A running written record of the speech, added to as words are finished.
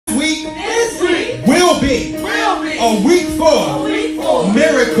be a week full of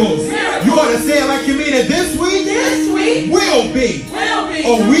miracles. You ought to say it like you mean it. This week will be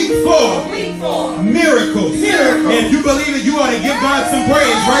a week full of miracles. And if you believe it, you ought to give God some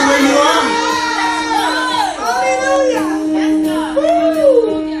praise right where you are. Hallelujah.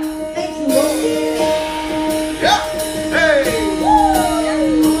 Thank you, Lord. Yeah. Hey.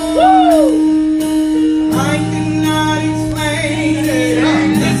 I cannot explain it,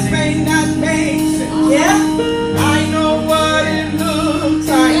 and this may not make sense. Yeah. I know what it looks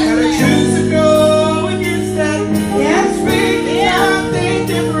like, but I choose to go against that. Yeah. Speaking something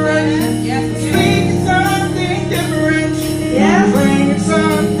different. Speaking something different. Yeah. Bringing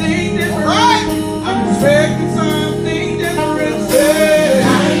something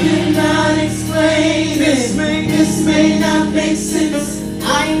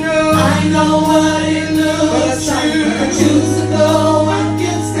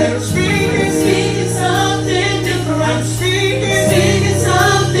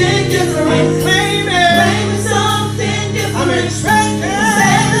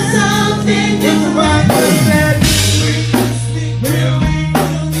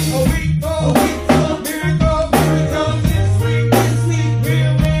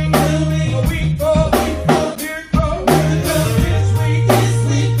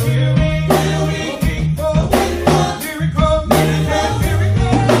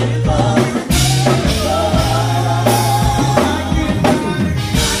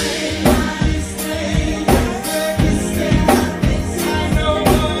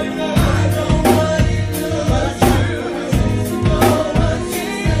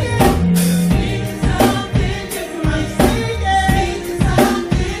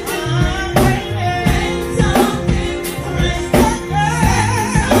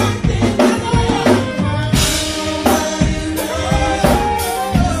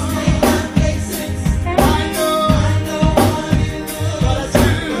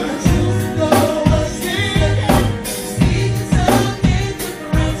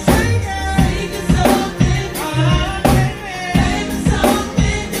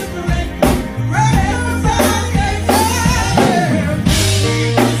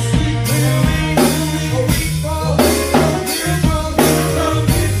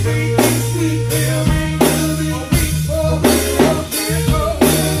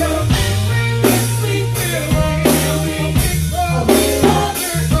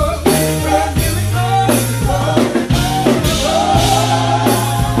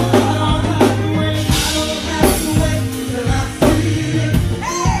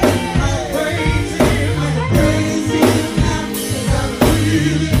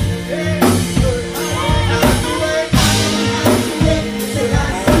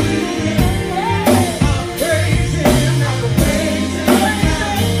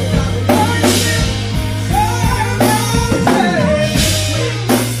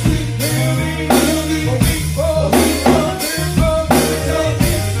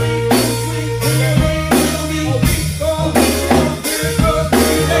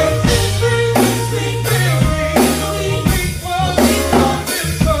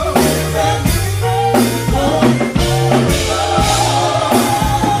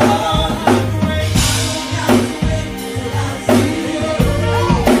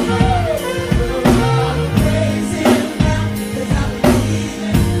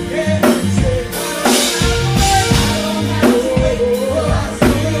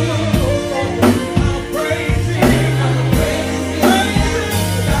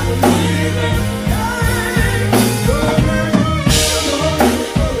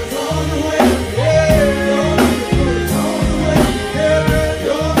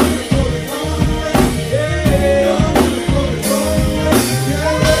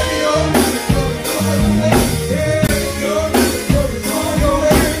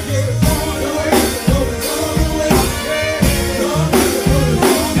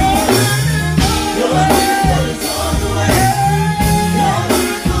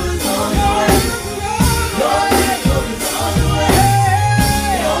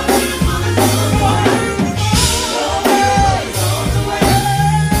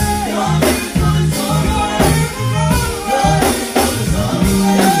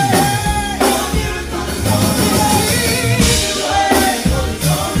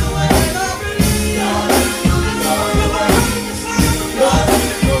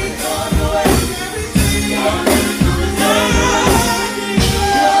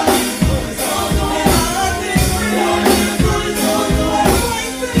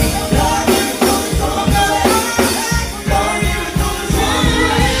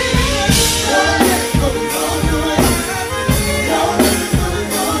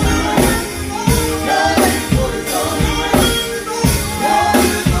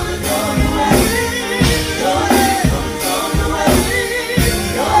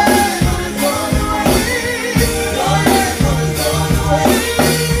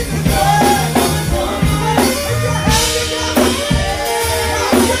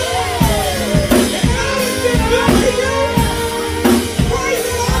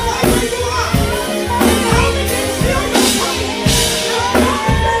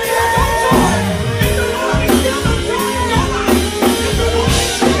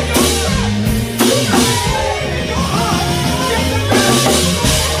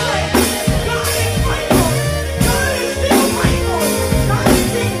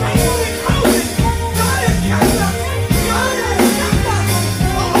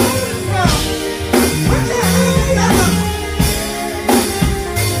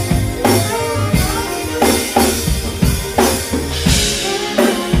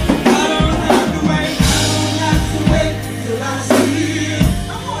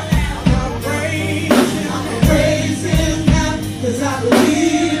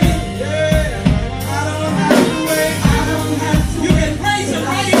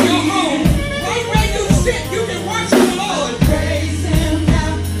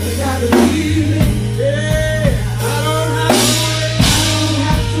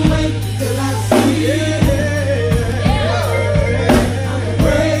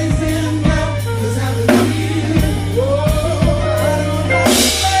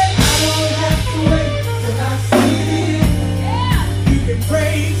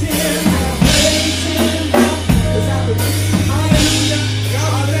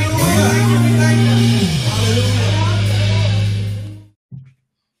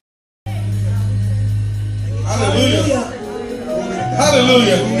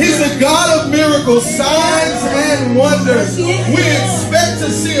God of miracles, signs and wonders. We expect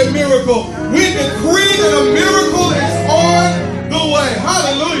to see a miracle. We decree that a miracle is on the way.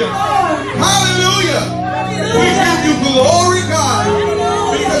 Hallelujah. Hallelujah. We give you glory, God,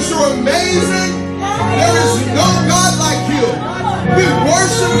 because you're amazing. There is no God like you. We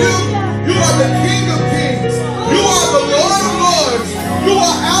worship you. You are the King of Kings. You are the Lord of Lords. You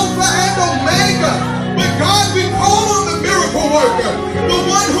are Alpha and Omega. But God, we call on the miracle worker, the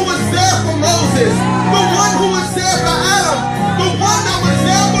one who was there for Moses, the one who was there for Adam, the one that was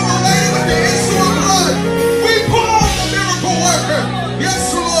there for the lady with the issue of blood. We call on the miracle worker. Yes,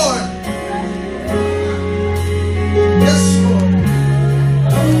 Lord. Yes, Lord.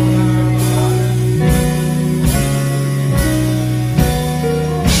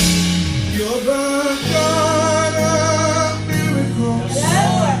 You're the God of miracles,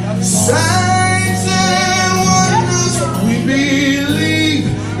 signs and wonders. We believe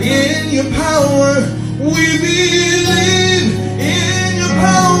in your power. We believe in your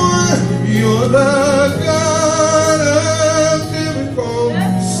power. You're the God of miracles,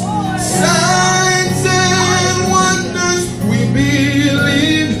 signs and wonders. We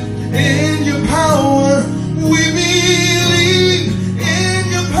believe in your power. We believe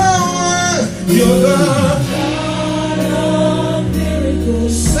in your power. You're the God of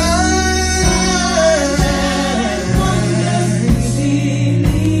miracles, signs and wonders. We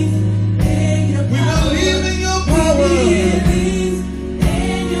believe in your power.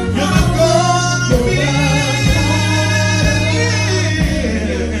 You're the God of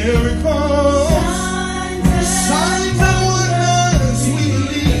miracles, signs and wonders. We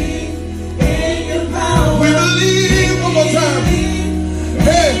believe. We believe. One more time.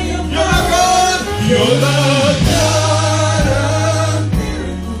 Hey, you're the God. You're the God of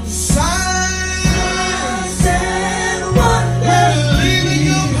signs and wonders. We believe in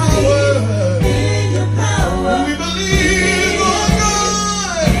your power. We believe, oh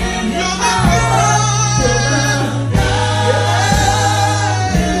God, you're the God.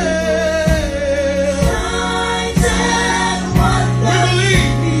 We believe.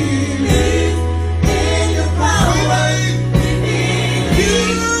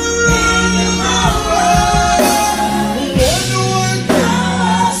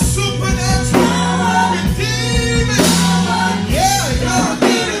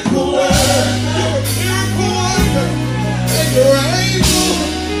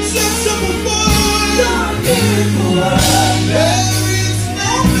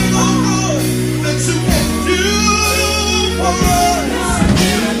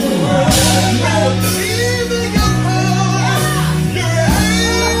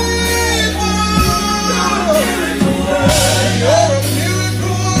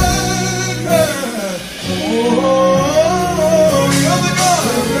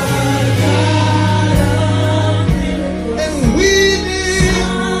 And we need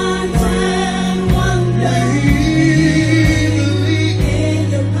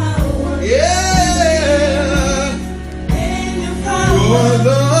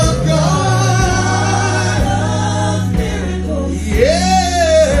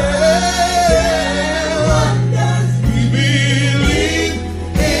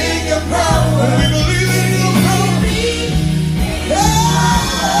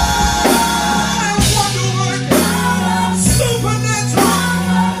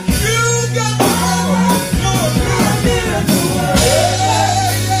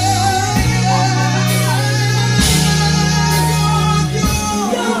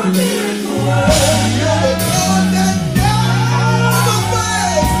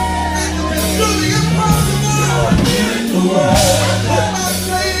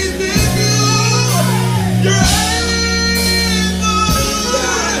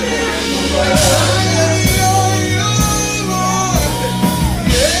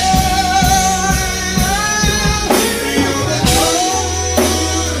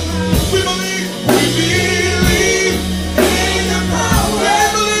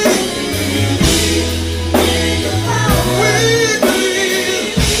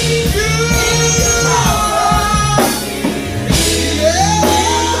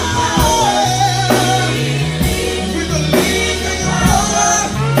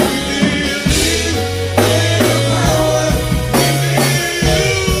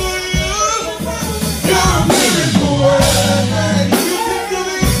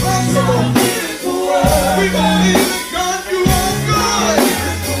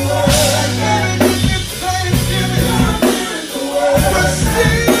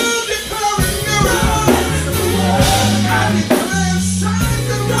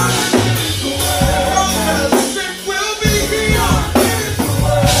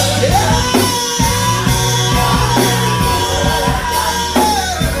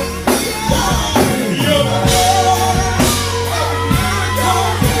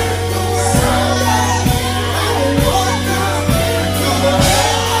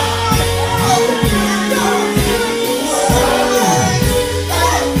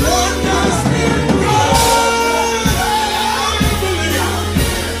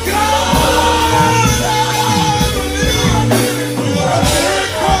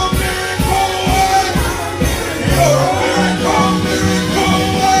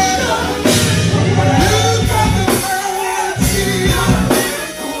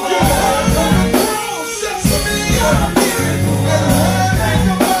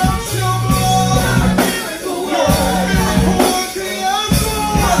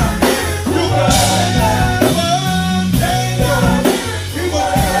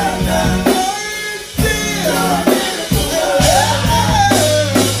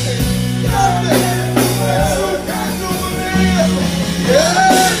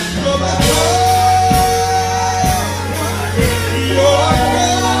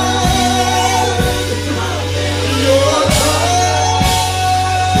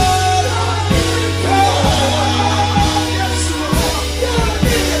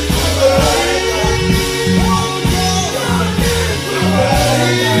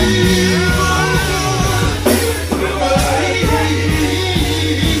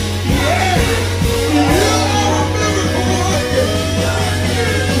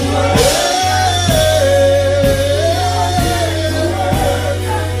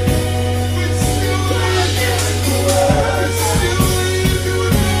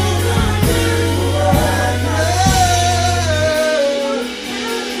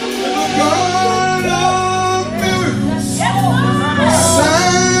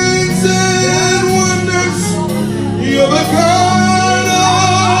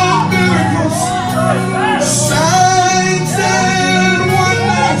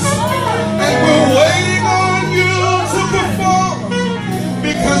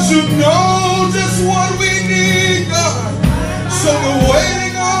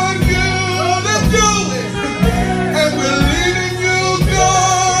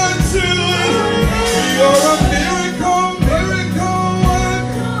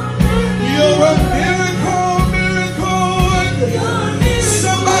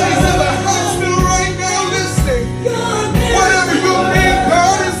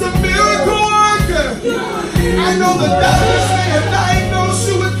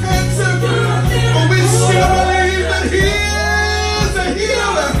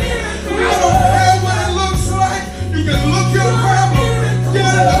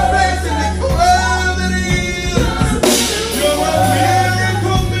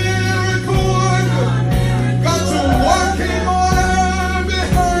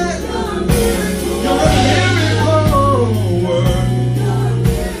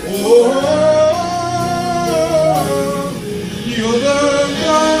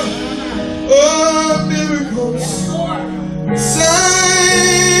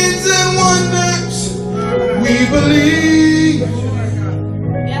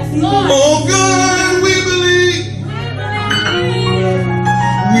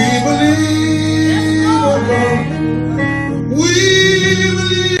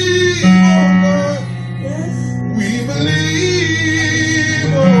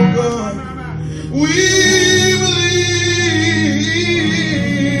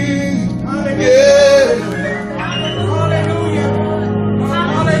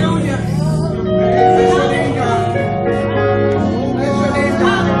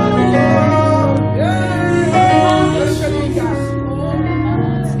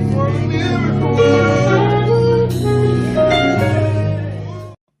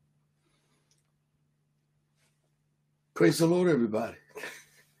Praise the Lord, everybody.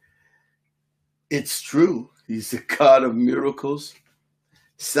 It's true. He's the God of miracles,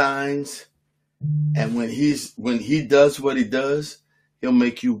 signs, and when he does what he does, he'll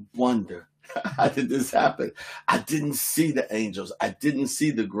make you wonder. How did this happen? I didn't see the angels. I didn't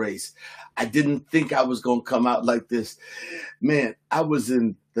see the grace. I didn't think I was going to come out like this. Man, I was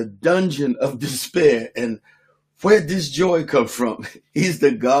in the dungeon of despair. And where'd this joy come from? He's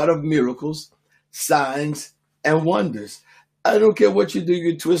the God of miracles, signs, and wonders. I don't care what you do.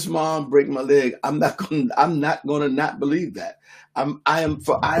 You twist my arm, break my leg. I'm not going to not believe that. I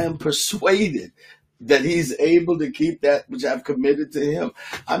am persuaded that he's able to keep that which I've committed to him.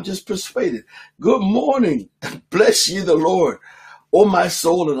 I'm just persuaded. Good morning. Bless ye the Lord, oh my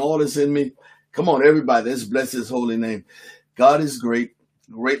soul, and all that's in me. Come on, everybody. Let's bless his holy name. God is great,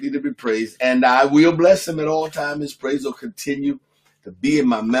 greatly to be praised, and I will bless him at all times. His praise will continue to be in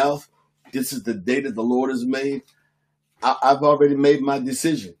my mouth. This is the day that the Lord has made. I've already made my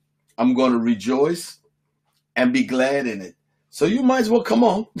decision. I'm going to rejoice and be glad in it. So you might as well come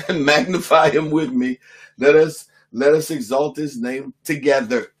on and magnify him with me. Let us exalt his name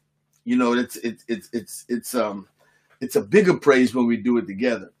together. You know, it's a bigger praise when we do it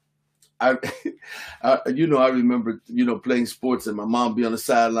together. I remember, playing sports and my mom be on the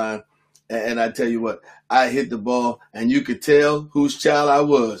sideline, and I tell you what, I hit the ball and you could tell whose child I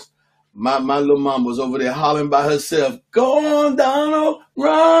was. My little mom was over there hollering by herself. Go on, Donald,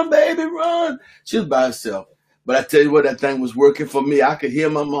 run, baby, run. She was by herself. But I tell you what, that thing was working for me. I could hear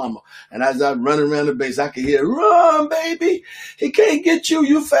my mama. And as I running around the base, I could hear, run, baby. He can't get you.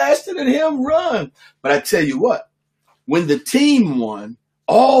 You faster than him. Run. But I tell you what, when the team won,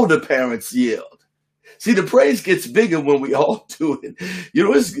 all the parents yelled. See, the praise gets bigger when we all do it.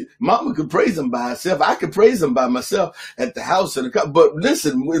 Mama could praise him by herself. I could praise him by myself at the house. But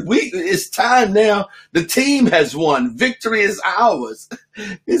listen, it's time now. The team has won. Victory is ours.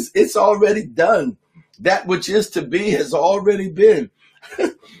 It's already done. That which is to be has already been.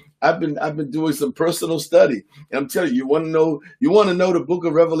 I've been doing some personal study, and I'm telling you, you want to know the book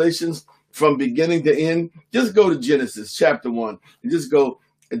of Revelations from beginning to end? Just go to Genesis chapter 1 and just go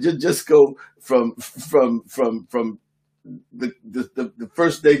from the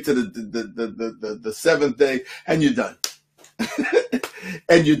first day to the seventh day, and you're done.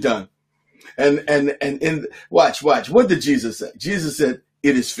 And you're done. And watch. What did Jesus say? Jesus said,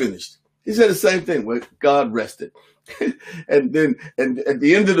 "It is finished." He said the same thing when God rested. And then at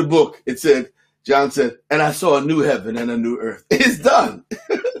the end of the book, it said, John said, and I saw a new heaven and a new earth. It's done.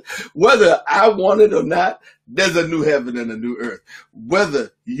 Whether I want it or not, there's a new heaven and a new earth.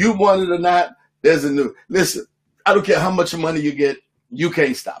 Whether you want it or not, there's a new. Listen, I don't care how much money you get. You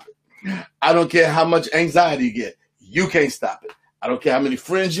can't stop it. I don't care how much anxiety you get. You can't stop it. I don't care how many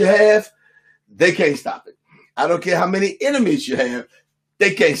friends you have. They can't stop it. I don't care how many enemies you have.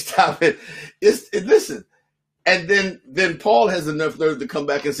 They can't stop it. Listen. And then Paul has enough nerve to come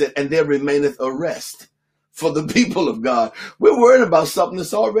back and say, and there remaineth a rest for the people of God. We're worried about something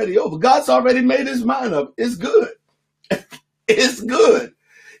that's already over. God's already made his mind up. It's good. It's good.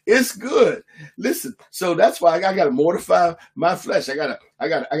 It's good. Listen, so that's why I got to mortify my flesh. I got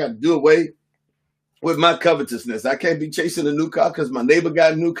to do away with my covetousness. I can't be chasing a new car because my neighbor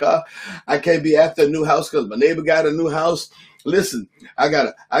got a new car. I can't be after a new house because my neighbor got a new house. Listen, I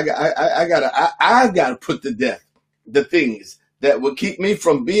gotta put to death the things that will keep me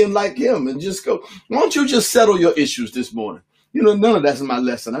from being like him and just go, why don't you just settle your issues this morning? None of that's my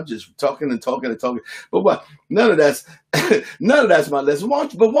lesson. I'm just talking. But what? None of that's my lesson. Why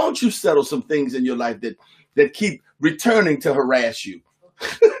don't you settle some things in your life that keep returning to harass you?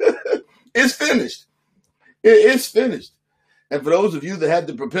 It's finished. It's finished. And for those of you that had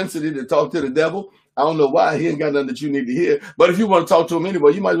the propensity to talk to the devil, I don't know why. He ain't got nothing that you need to hear. But if you want to talk to him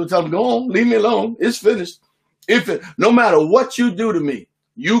anyway, you might as well tell him, go on, leave me alone. It's finished. No matter what you do to me,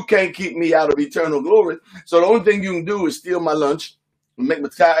 you can't keep me out of eternal glory. So the only thing you can do is steal my lunch, make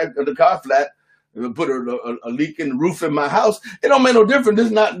the car flat, put a leak in the roof in my house. It don't make no difference.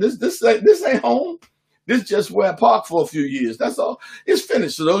 This ain't home. This is just where I parked for a few years. That's all. It's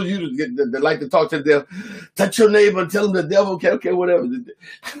finished. So those of you that like to talk to the devil, touch your neighbor and tell him the devil, okay, whatever.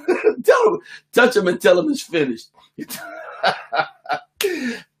 Touch him and tell him it's finished.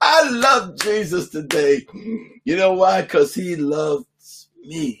 I love Jesus today. You know why? Because he loves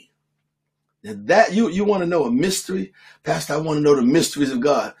me. And that you want to know a mystery? Pastor, I want to know the mysteries of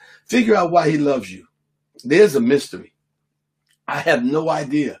God. Figure out why he loves you. There's a mystery. I have no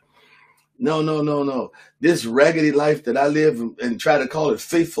idea. No. This raggedy life that I live and try to call it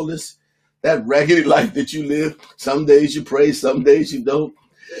faithfulness, that raggedy life that you live, some days you pray, some days you don't.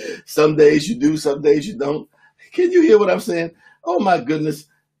 Some days you do, some days you don't. Can you hear what I'm saying? Oh my goodness.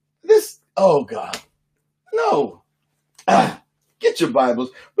 Oh God. No. Get your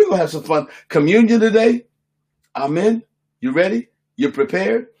Bibles. We're going to have some fun. Communion today. Amen. You ready? You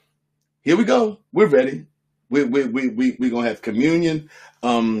prepared? Here we go. We're ready. We're going to have communion.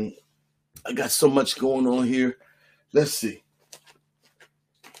 I got so much going on here. Let's see.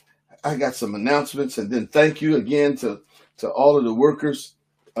 I got some announcements, and then thank you again to all of the workers,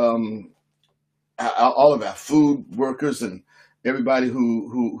 all of our food workers, and everybody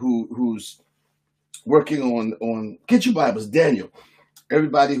who's working on. Get your Bibles, Daniel.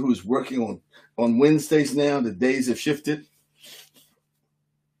 Everybody who's working on Wednesdays now. The days have shifted.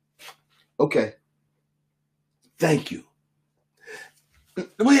 Okay. Thank you.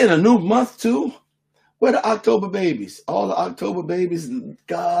 We're in a new month too. Where the October babies? All the October babies.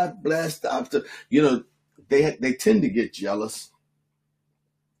 God bless the October. You know, they tend to get jealous.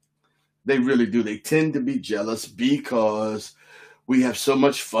 They really do. They tend to be jealous because we have so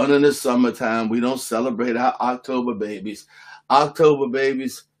much fun in the summertime. We don't celebrate our October babies. October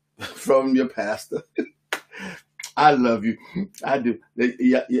babies from your pastor. I love you. I do.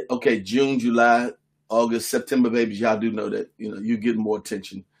 Yeah, okay, June, July, August, September babies. Y'all do know that, you know, you get more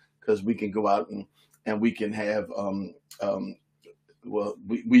attention because we can go out and we can have, well,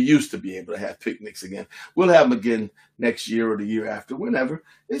 we used to be able to have picnics again. We'll have them again next year or the year after, whenever.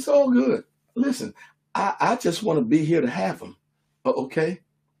 It's all good. Listen, I just want to be here to have them. Okay?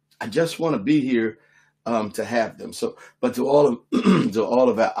 I just want to be here to have them. So, but to all of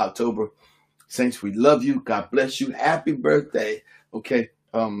our October saints, we love you. God bless you. Happy birthday. Okay.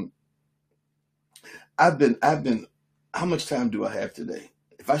 I've been, how much time do I have today?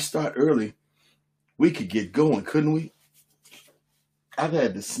 If I start early, we could get going, couldn't we? I've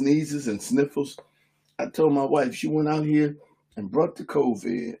had the sneezes and sniffles. I told my wife, she went out here and brought the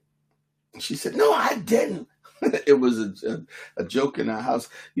COVID. She said, no, I didn't. It was a joke in our house.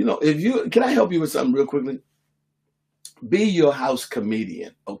 You know, can I help you with something real quickly? Be your house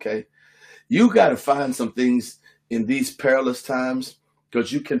comedian, okay? You got to find some things in these perilous times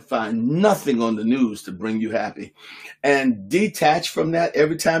because you can find nothing on the news to bring you happy. And detach from that.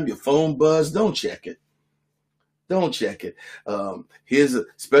 Every time your phone buzzes, don't check it. Don't check it. Here's a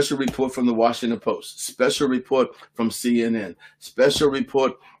special report from the Washington Post, special report from CNN, special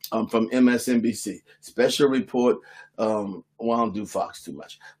report from MSNBC, special report. Well, I don't do Fox too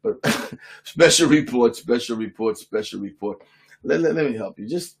much, but special report. Let me help you.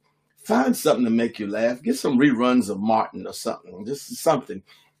 Just find something to make you laugh. Get some reruns of Martin or something. Just something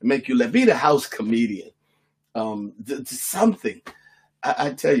to make you laugh. Be the house comedian. Something.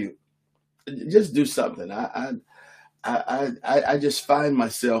 I tell you, just do something. I just find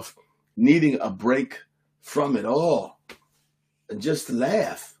myself needing a break from it all. And just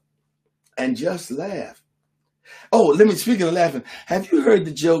laugh. Oh, speaking of laughing, have you heard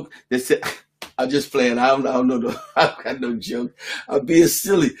the joke that said, I'm just playing. I don't know. I've got no joke. I'm being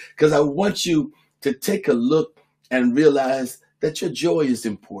silly because I want you to take a look and realize that your joy is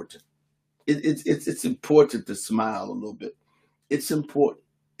important. It's important to smile a little bit. It's important.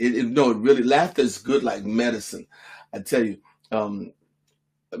 Really, laughter is good like medicine. I tell you,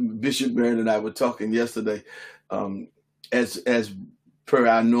 Bishop Barron and I were talking yesterday, as per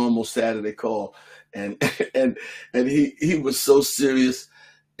our normal Saturday call, and he was so serious,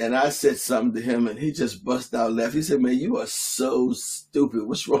 and I said something to him, and he just bust out laughing. He said, "Man, you are so stupid.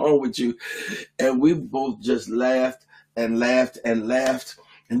 What's wrong with you?" And we both just laughed and laughed and laughed.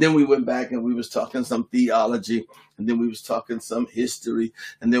 And then we went back and we was talking some theology, and then we was talking some history,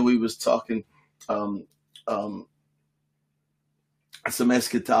 and then we was talking some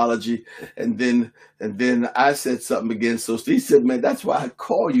eschatology, and then I said something again. So he said, "Man, that's why I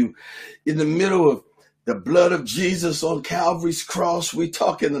call you in the middle of the blood of Jesus on Calvary's cross. We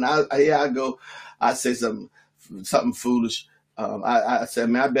talking, and I say something foolish. I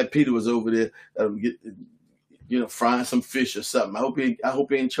said, man, I bet Peter was over there, frying some fish or something. I hope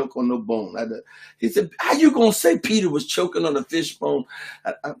he ain't choke on no bone." He said, "How you gonna say Peter was choking on a fish bone?"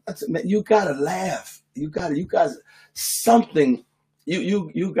 I said, "Man, you gotta laugh. You guys, something.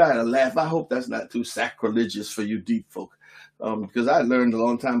 You gotta laugh." I hope that's not too sacrilegious for you deep folk, because I learned a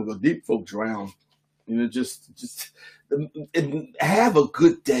long time ago, deep folk drown. Just have a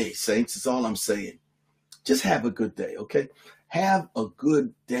good day, saints. That's all I'm saying. Just have a good day, okay? Have a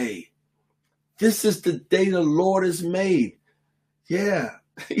good day. This is the day the Lord has made. Yeah,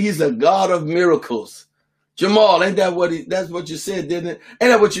 He's a God of miracles. Jamal, ain't that that's what you said, didn't it?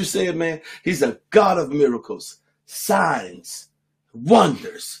 Ain't that what you said, man? He's a God of miracles, signs,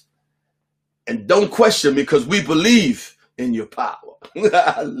 wonders. And don't question me because we believe in your power.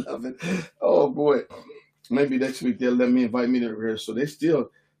 I love it. Oh, boy. Maybe next week they'll invite me to the rehearsal. They still,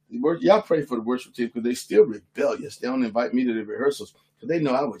 y'all pray for the worship team because they still rebellious. They don't invite me to the rehearsals because they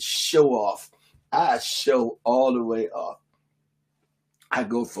know I would show off. I show all the way off. I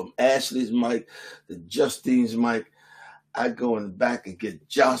go from Ashley's mic to Justine's mic. I go in the back and get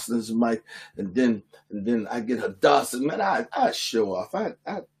Jocelyn's mic, and then I get her Dawson. Man, I show off. I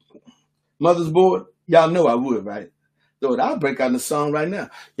Mother's Board, y'all know I would, right? Lord, I'll break out in the song right now.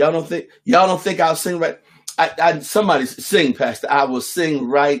 Y'all don't think I'll sing right? Somebody sing, Pastor. I will sing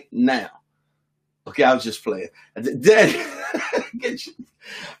right now. Okay, I was just playing. Daddy,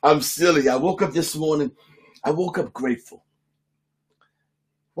 I'm silly. I woke up this morning. I woke up grateful.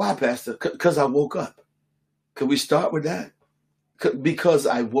 Why, Pastor? Because I woke up. Could we start with that? Because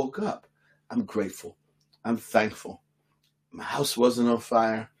I woke up. I'm grateful. I'm thankful. My house wasn't on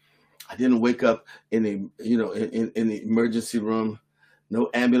fire. I didn't wake up in the emergency room. No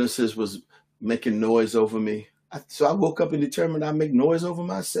ambulances was making noise over me. So I woke up and determined I'd make noise over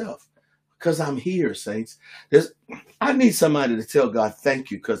myself because I'm here, saints. I need somebody to tell God,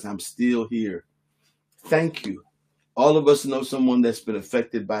 thank you, because I'm still here. Thank you. All of us know someone that's been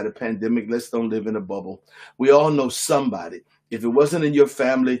affected by the pandemic. Let's don't live in a bubble. We all know somebody. If it wasn't in your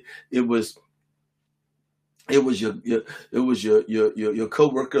family, it was your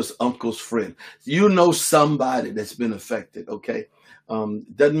coworker's uncle's friend. You know somebody that's been affected, okay?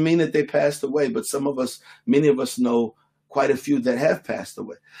 Doesn't mean that they passed away, but many of us know quite a few that have passed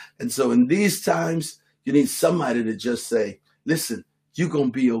away. And so in these times, you need somebody to just say, listen, you're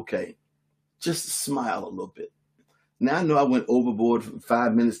going to be okay. Just smile a little bit. Now, I know I went overboard for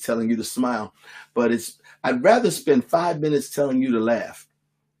 5 minutes telling you to smile, but I'd rather spend 5 minutes telling you to laugh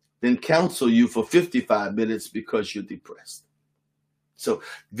than counsel you for 55 minutes because you're depressed. So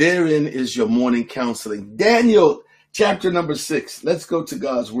therein is your morning counseling. Daniel chapter number 6. Let's go to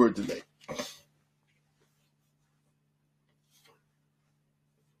God's word today.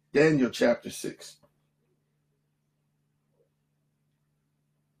 Daniel chapter 6.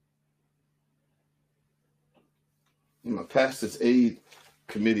 My pastor's aid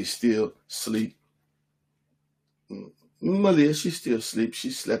committee still sleep. Malia, she still sleep.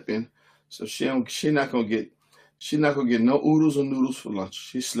 She slept in, so she not gonna get no oodles or noodles for lunch.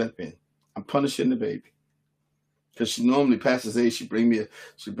 She slept in. I'm punishing the baby because she normally passes aid. She bring me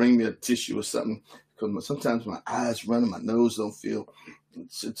a tissue or something because sometimes my eyes run and my nose don't feel.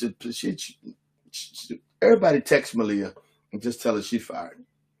 Everybody text Malia and just tell her she fired.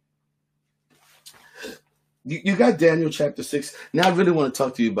 You got Daniel chapter 6. Now I really want to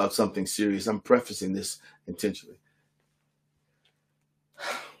talk to you about something serious. I'm prefacing this intentionally.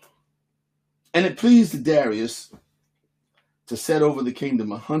 And it pleased Darius to set over the kingdom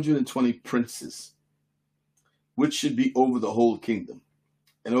 120 princes, which should be over the whole kingdom,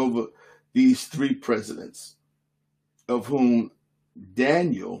 and over these 3 presidents, of whom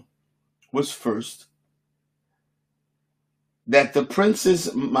Daniel was first, that the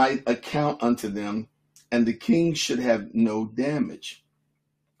princes might account unto them, and the king should have no damage.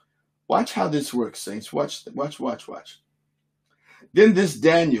 Watch how this works, saints. Watch. Then this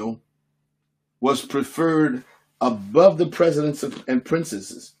Daniel was preferred above the presidents and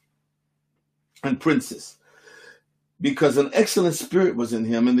princes, because an excellent spirit was in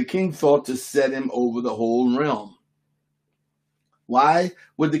him, and the king thought to set him over the whole realm. Why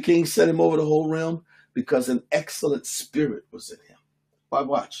would the king set him over the whole realm? Because an excellent spirit was in him. Why?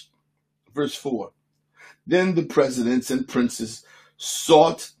 Watch. Verse 4. Then the presidents and princes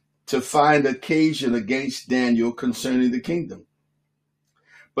sought to find occasion against Daniel concerning the kingdom.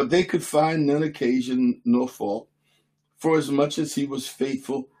 But they could find none occasion nor fault, for as much as he was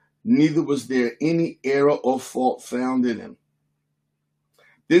faithful, neither was there any error or fault found in him.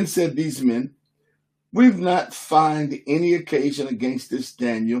 Then said these men, we've not find any occasion against this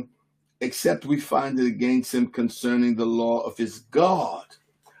Daniel, except we find it against him concerning the law of his God.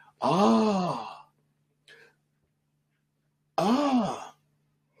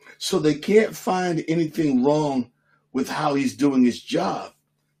 So they can't find anything wrong with how he's doing his job.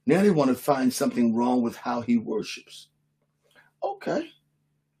 Now they want to find something wrong with how he worships. Okay.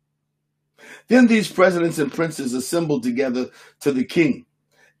 Then these presidents and princes assembled together to the king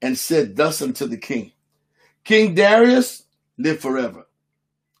and said thus unto the king, King Darius, live forever.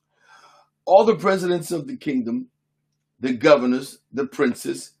 All the presidents of the kingdom, the governors, the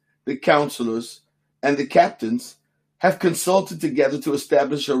princes, the counselors, and the captains have consulted together to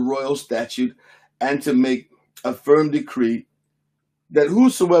establish a royal statute and to make a firm decree that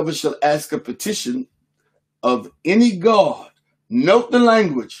whosoever shall ask a petition of any god, note the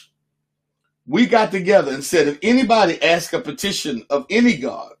language, we got together and said, if anybody asks a petition of any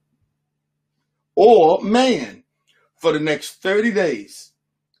god, or man for the next 30 days,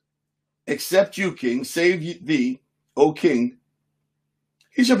 except you, king, save thee, O king,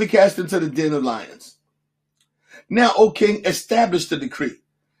 he shall be cast into the den of lions. Now, O king, establish the decree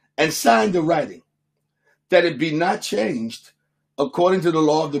and sign the writing, that it be not changed according to the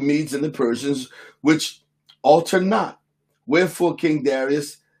law of the Medes and the Persians, which alter not. Wherefore King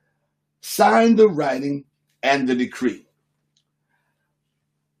Darius signed the writing and the decree.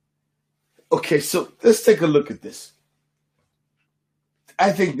 Okay, so let's take a look at this.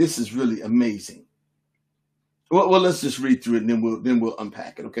 I think this is really amazing. Well, let's just read through it and then we'll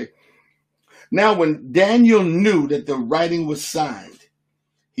unpack it, okay? Now, when Daniel knew that the writing was signed,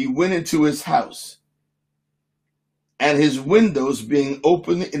 he went into his house, and his windows being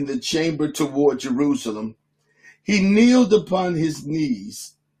open in the chamber toward Jerusalem, he kneeled upon his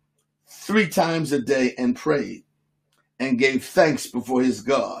knees 3 times a day and prayed and gave thanks before his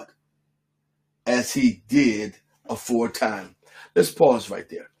God, as he did aforetime. Let's pause right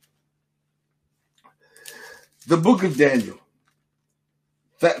there. The book of Daniel,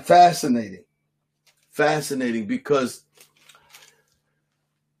 fascinating because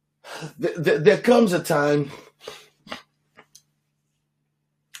there comes a time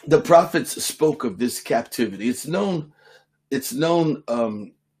the prophets spoke of this captivity. It's known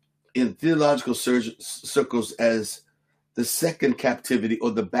in theological circles as the second captivity,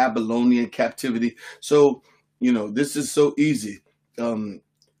 or the Babylonian captivity. So, this is so easy. The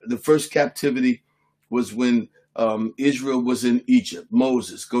first captivity was when Israel was in Egypt.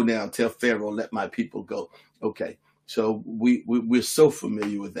 Moses, go down, tell Pharaoh, let my people go. Okay, so we're so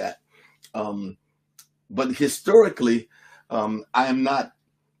familiar with that. But historically, I am not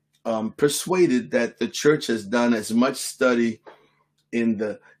persuaded that the church has done as much study in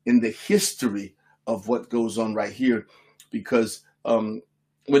the history of what goes on right here, because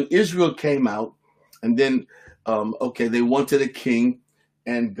when Israel came out, and then they wanted a king,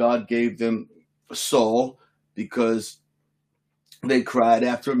 and God gave them Saul because they cried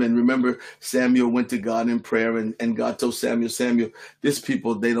after him. And remember, Samuel went to God in prayer, and God told Samuel, this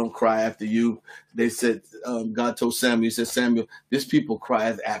people, they don't cry after you. They said, God told Samuel, he said, Samuel, this people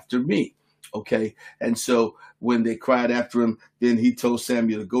crieth after me. Okay. And so when they cried after him, then he told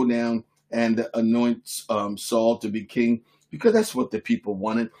Samuel to go down and anoint Saul to be king, because that's what the people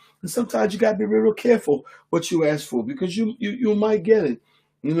wanted. And sometimes you got to be real careful what you ask for, because you might get it.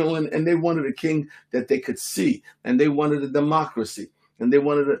 And they wanted a king that they could see, and they wanted a democracy, and they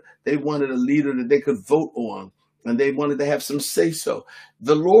wanted a leader that they could vote on, and they wanted to have some say-so.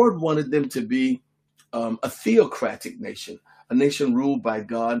 The Lord wanted them to be a theocratic nation, a nation ruled by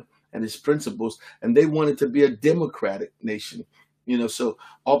God and his principles, and they wanted to be a democratic nation. So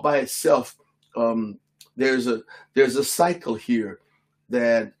all by itself, there's a cycle here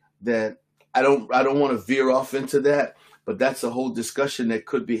that I don't want to veer off into that. But that's a whole discussion that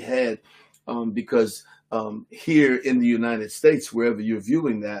could be had, because here in the United States, wherever you're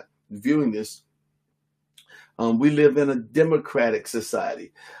viewing this, we live in a democratic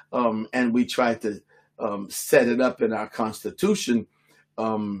society, and we try to set it up in our Constitution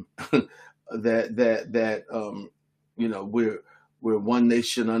we're one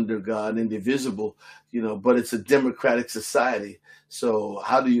nation under God, indivisible, but it's a democratic society. So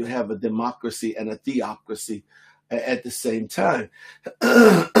how do you have a democracy and a theocracy at the same time?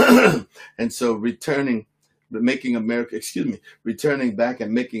 And so returning back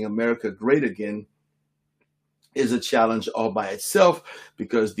and making America great again is a challenge all by itself,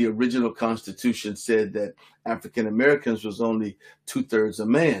 because the original Constitution said that African Americans was only 2/3 a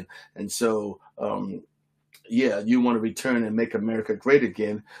man. And so, you want to return and make America great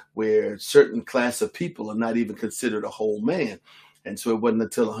again, where certain class of people are not even considered a whole man. And so it wasn't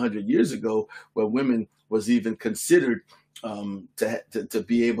until 100 years ago where women was even considered to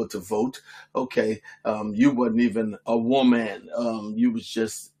be able to vote. Okay, you wasn't even a woman. You was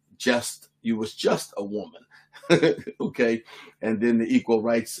just a woman. Okay, and then the Equal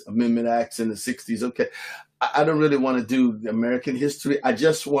Rights Amendment Acts in the 60s. Okay, I don't really want to do the American history. I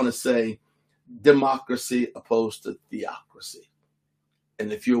just want to say democracy opposed to theocracy.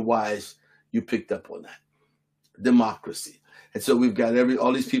 And if you're wise, you picked up on that. Democracy. And so we've got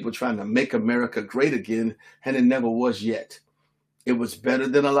all these people trying to make America great again, and it never was yet. It was better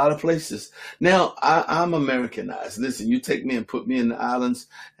than a lot of places. Now, I'm Americanized. Listen, you take me and put me in the islands,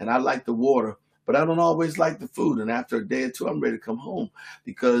 and I like the water, but I don't always like the food. And after a day or two, I'm ready to come home,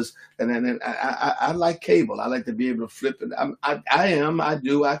 because I like cable. I like to be able to flip it.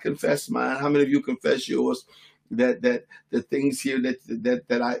 I confess mine. How many of you confess yours? That the things here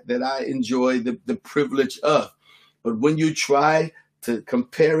that I enjoy the privilege of. But when you try to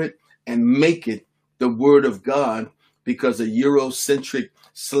compare it and make it the word of God because a Eurocentric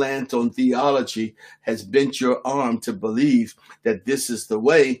slant on theology has bent your arm to believe that this is the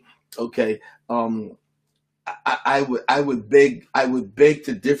way, okay, I would beg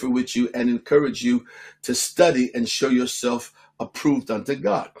to differ with you and encourage you to study and show yourself approved unto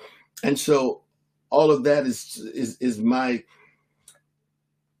God. And so all of that is my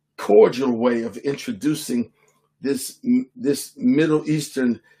cordial way of introducing this Middle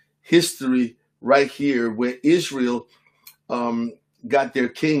Eastern history right here, where Israel got their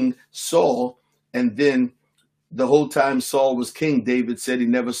king Saul, and then the whole time Saul was king, David said he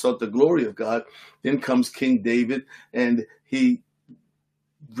never sought the glory of God. Then comes King David, and he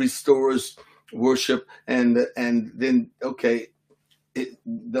restores worship, and then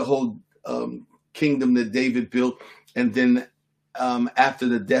the whole kingdom that David built, and then after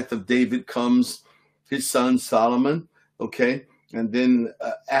the death of David comes his son Solomon, okay, and then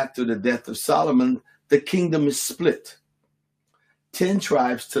after the death of Solomon, the kingdom is split. 10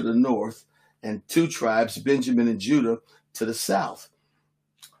 tribes to the north and 2 tribes, Benjamin and Judah, to the south.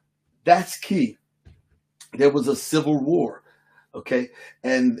 That's key. There was a civil war, okay,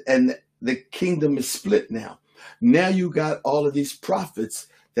 and the kingdom is split now. Now you got all of these prophets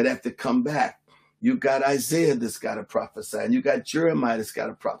that have to come back. You got Isaiah that's got to prophesy, and you got Jeremiah that's got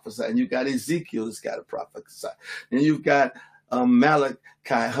to prophesy, and you got Ezekiel that's got to prophesy, and you've got Malachi,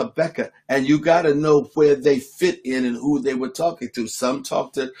 Habakkuk, and you got to know where they fit in and who they were talking to. Some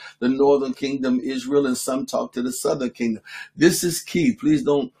talk to the northern kingdom, Israel, and some talk to the southern kingdom. This is key. Please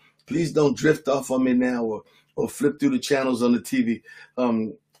don't drift off on me now or flip through the channels on the TV.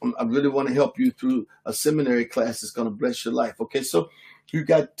 I really want to help you through a seminary class that's going to bless your life. Okay, so you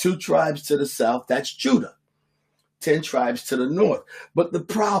got 2 tribes to the south, that's Judah. 10 tribes to the north. But the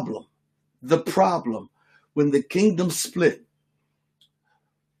problem, when the kingdom split,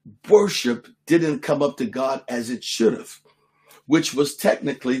 worship didn't come up to God as it should have, which was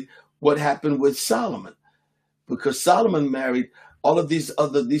technically what happened with Solomon, because Solomon married all of these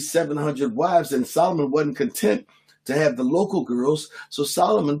 700 wives, and Solomon wasn't content to have the local girls. So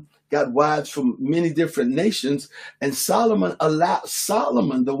Solomon got wives from many different nations, and Solomon,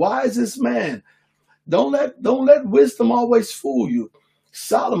 the wisest man, don't let wisdom always fool you.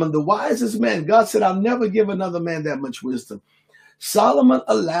 Solomon, the wisest man, God said, I'll never give another man that much wisdom. Solomon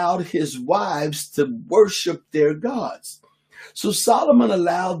allowed his wives to worship their gods. So Solomon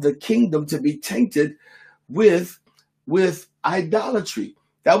allowed the kingdom to be tainted with idolatry.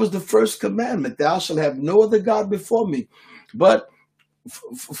 That was the first commandment. Thou shalt have no other God before me. But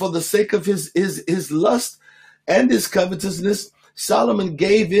for the sake of his lust and his covetousness, Solomon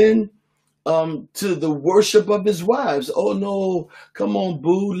gave in to the worship of his wives. Oh no, come on,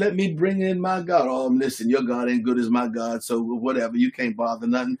 boo, let me bring in my God. Oh, listen, your God ain't good as my God, so whatever, you can't bother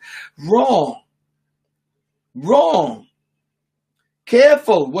nothing. Wrong.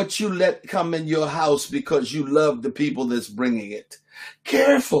 Careful what you let come in your house because you love the people that's bringing it.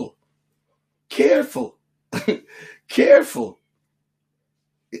 Careful.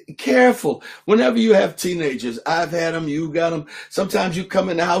 Whenever you have teenagers, I've had them, you got them. Sometimes you come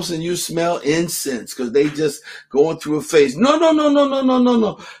in the house and you smell incense because they just going through a phase. No.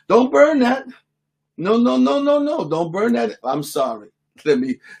 Don't burn that. No. Don't burn that. I'm sorry. Let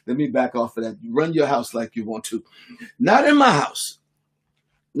me back off of that. Run your house like you want to. Not in my house.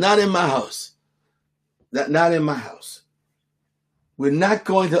 Not in my house. We're not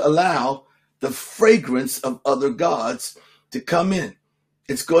going to allow the fragrance of other gods to come in.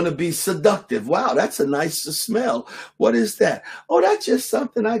 It's going to be seductive. Wow, that's a nice smell. What is that? Oh, that's just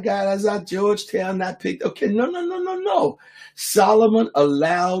something I got as I Georgetown that picked. Okay, no. Solomon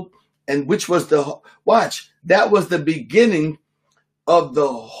allowed, and which was that was the beginning of the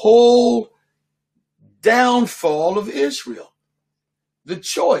whole downfall of Israel. The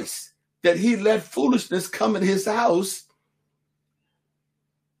choice that he let foolishness come in his house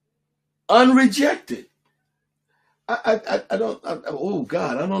unrejected. I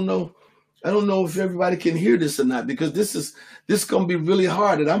don't know if everybody can hear this or not, because this is going to be really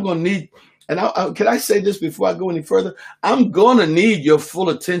hard, and I'm going to need, and can I say this before I go any further? I'm going to need your full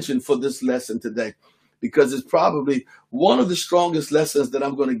attention for this lesson today, because it's probably one of the strongest lessons that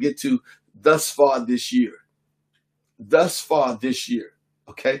I'm going to get to thus far this year.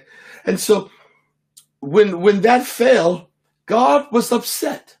 Okay? And so when that fell, God was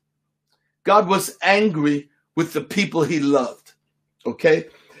upset. God was angry with the people he loved. Okay?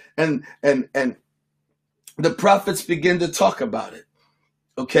 And the prophets begin to talk about it.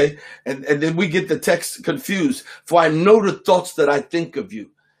 Okay? And then we get the text confused. For I know the thoughts that I think of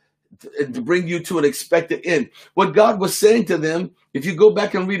you, to bring you to an expected end. What God was saying to them, if you go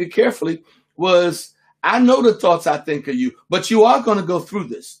back and read it carefully, was, I know the thoughts I think of you, but you are going to go through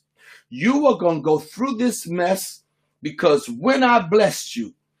this. You are going to go through this mess because when I blessed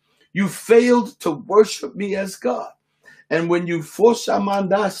you, you failed to worship me as God. And when you fail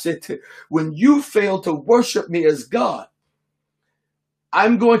to worship me as God,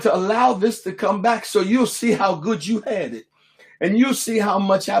 I'm going to allow this to come back so you'll see how good you had it. And you'll see how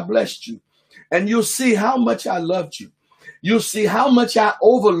much I blessed you. And you'll see how much I loved you. You'll see how much I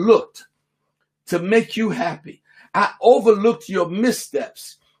overlooked to make you happy. I overlooked your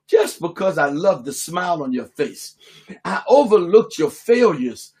missteps just because I loved the smile on your face. I overlooked your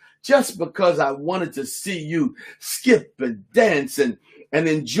failures just because I wanted to see you skip and dance and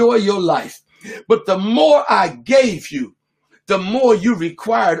enjoy your life. But the more I gave you, the more you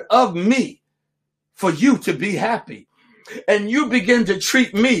required of me for you to be happy. And you begin to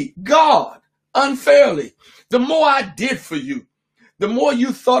treat me, God, unfairly. The more I did for you, the more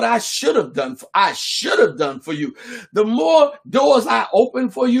you thought I should have done for you. The more doors I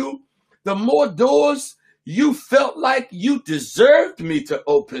opened for you, the more doors you felt like you deserved me to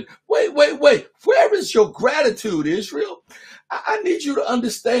open. Wait. Where is your gratitude, Israel? I need you to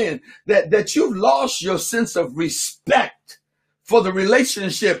understand that you've lost your sense of respect for the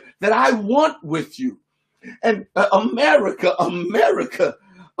relationship that I want with you. And America.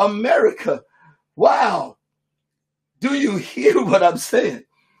 Wow. Do you hear what I'm saying?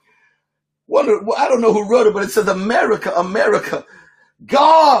 I don't know who wrote it, but it says, America.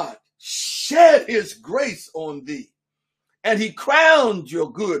 God shed his grace on thee, and he crowned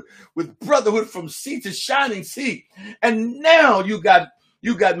your good with brotherhood from sea to shining sea. And now you got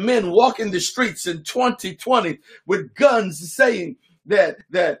men walking the streets in 2020 with guns saying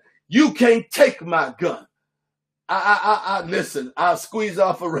that you can't take my gun. Listen, I'll squeeze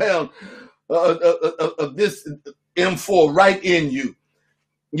off around of this M4 right in you.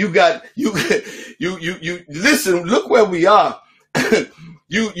 You listen, look where we are.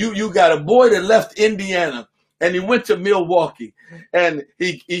 You got a boy that left Indiana and he went to Milwaukee and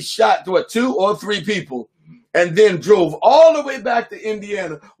he shot 2 or 3 people and then drove all the way back to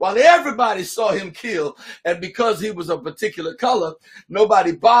Indiana while everybody saw him kill. And because he was a particular color,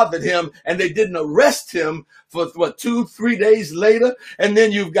 nobody bothered him and they didn't arrest him for 2-3 days later. And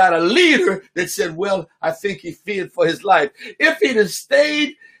then you've got a leader that said, well, I think he feared for his life. If he'd have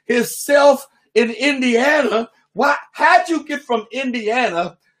stayed himself in Indiana, how'd you get from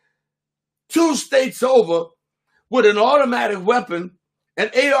Indiana 2 states over with an automatic weapon, an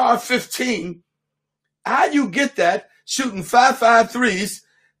AR-15? How'd you get that shooting 5.53s?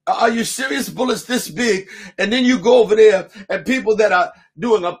 Are you serious? Bullets this big. And then you go over there and people that are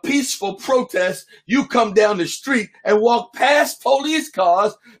doing a peaceful protest, you come down the street and walk past police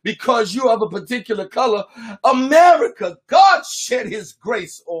cars because you have a particular color. America, God shed his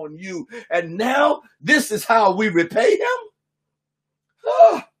grace on you. And now this is how we repay him?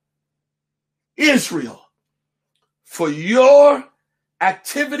 Israel, for your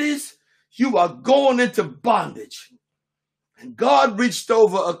activities, you are going into bondage. And God reached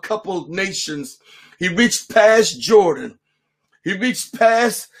over a couple nations. He reached past Jordan. He reached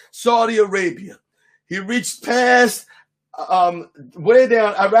past Saudi Arabia. He reached past way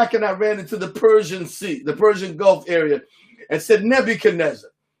down Iraq, and I ran into the Persian Sea, the Persian Gulf area, and said, Nebuchadnezzar,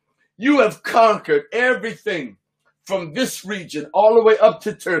 you have conquered everything from this region all the way up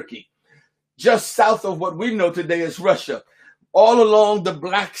to Turkey, just south of what we know today as Russia, all along the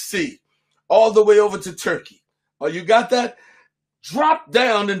Black Sea, all the way over to Turkey. Oh, you got that? Drop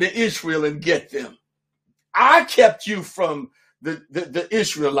down into Israel and get them. I kept you from the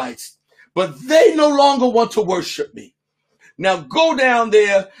Israelites, but they no longer want to worship me. Now go down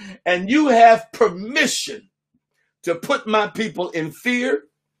there and you have permission to put my people in fear.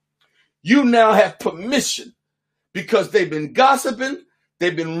 You now have permission because they've been gossiping.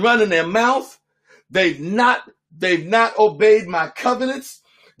 They've been running their mouth. They've not obeyed my covenants.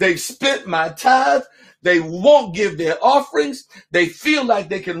 They've spent my tithe. They won't give their offerings. They feel like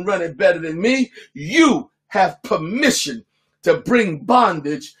they can run it better than me. You have permission to bring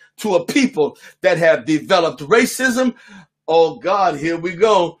bondage to a people that have developed racism. Oh God, here we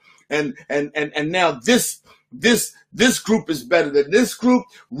go. And now this group is better than this group.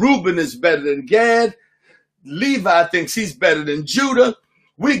 Reuben is better than Gad. Levi thinks he's better than Judah.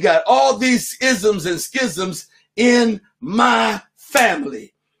 We got all these isms and schisms in my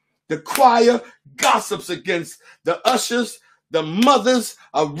family. The choir gossips against the ushers. The mothers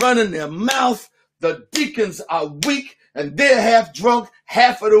are running their mouth. The deacons are weak and they're half drunk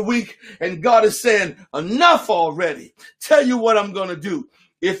half of the week. And God is saying, enough already. Tell you what I'm going to do.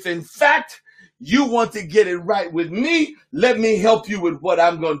 If in fact You want to get it right with me? Let me help you with what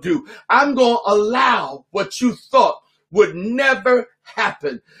I'm going to do. I'm going to allow what you thought would never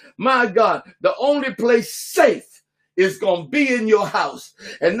happen. My God, the only place safe is going to be in your house.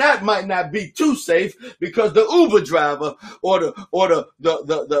 And that might not be too safe because the Uber driver or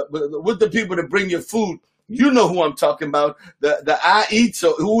with the people that bring your food, you know who I'm talking about. The I Eats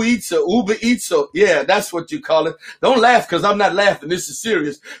or Who Eats or Uber Eats or, yeah, that's what you call it. Don't laugh because I'm not laughing. This is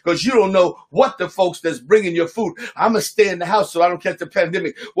serious because you don't know what the folks that's bringing your food. I'm going to stay in the house so I don't catch the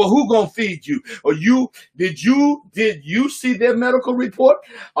pandemic. Well, who going to feed you? Or did you see their medical report?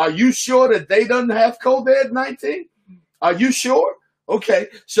 Are you sure that they don't have COVID-19? Are you sure? Okay,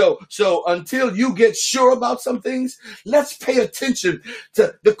 so until you get sure about some things, let's pay attention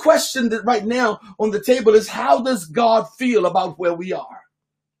to the question that right now on the table is, how does God feel about where we are?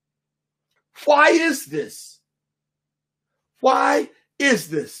 Why is this? Why is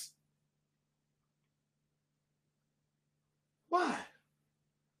this? Why?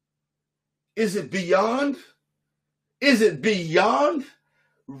 Is it beyond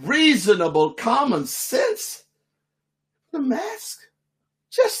reasonable common sense? The mask?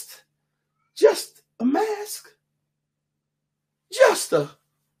 Just a mask.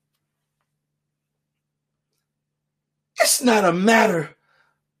 It's not a matter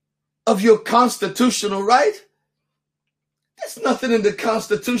of your constitutional right. There's nothing in the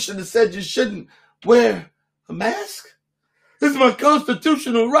Constitution that said you shouldn't wear a mask. It's my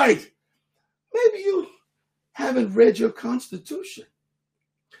constitutional right. Maybe you haven't read your Constitution.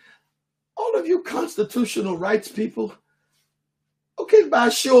 All of you constitutional rights people, okay, by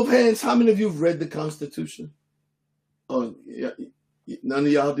a show of hands, how many of you have read the Constitution? Oh, yeah, none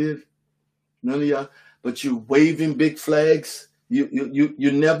of y'all did? None of y'all? But you waving big flags?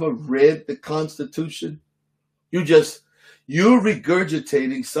 You never read the Constitution? You're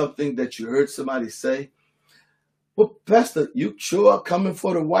regurgitating something that you heard somebody say? Well, Pastor, you sure are coming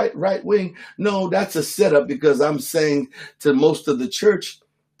for the right wing? No, that's a setup because I'm saying to most of the church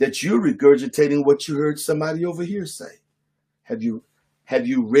that you're regurgitating what you heard somebody over here say. Have you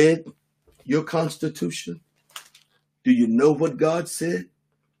read your Constitution? Do you know what God said?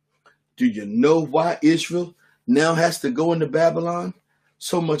 Do you know why Israel now has to go into Babylon?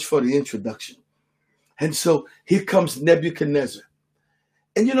 So much for the introduction. And so here comes Nebuchadnezzar.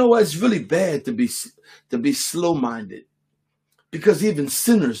 And you know what? It's really bad to be slow-minded because even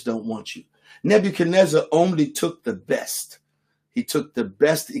sinners don't want you. Nebuchadnezzar only took the best. He took the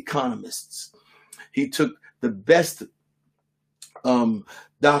best economists. He took the best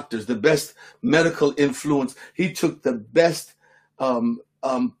doctors, the best medical influence. He took the best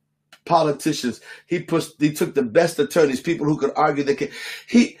politicians. He took the best attorneys, people who could argue the case.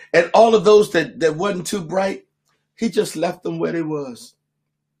 And all of those that wasn't too bright, he just left them where they was.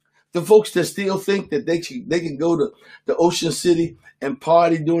 The folks that still think that they can go to the Ocean City and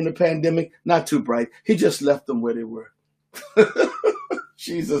party during the pandemic, not too bright. He just left them where they were.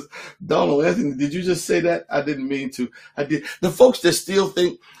 Jesus, Donald Anthony, did you just say that? I didn't mean to. I did. The folks that still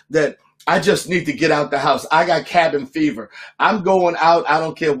think that I just need to get out the house. I got cabin fever. I'm going out. I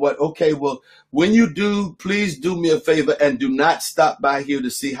don't care what. Okay, well, when you do, please do me a favor and do not stop by here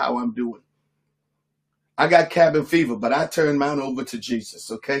to see how I'm doing. I got cabin fever, but I turn mine over to Jesus,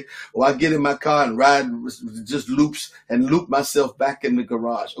 okay? Or I get in my car and ride just loops and loop myself back in the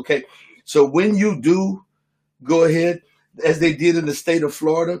garage, okay? So when you do, go ahead, as they did in the state of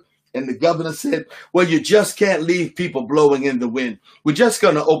Florida, and the governor said, well, you just can't leave people blowing in the wind. We're just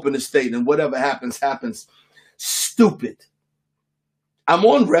going to open the state, and whatever happens, happens. Stupid. I'm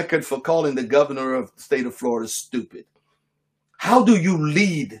on record for calling the governor of the state of Florida stupid. How do you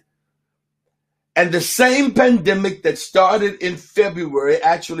lead? And the same pandemic that started in February,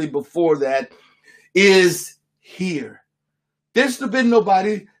 actually before that, is here. There's been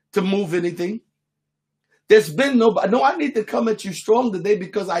nobody to move anything. There's been nobody. No, I need to come at you strong today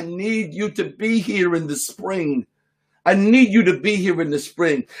because I need you to be here in the spring. I need you to be here in the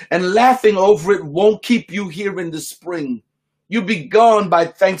spring. And laughing over it won't keep you here in the spring. You'll be gone by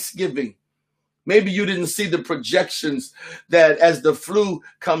Thanksgiving. Maybe you didn't see the projections that as the flu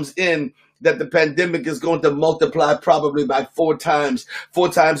comes in, that the pandemic is going to multiply probably by 4 times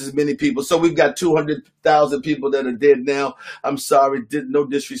as many people. So we've got 200,000 people that are dead now. I'm sorry, no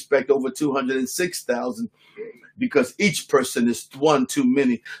disrespect, over 206,000 because each person is one too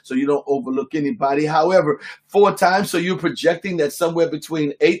many. So you don't overlook anybody. However, 4 times, so you're projecting that somewhere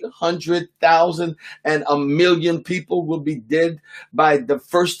between 800,000 and 1 million people will be dead by the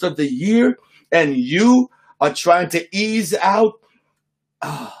first of the year. And you are trying to ease out.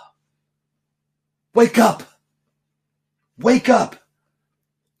 Wake up. Wake up.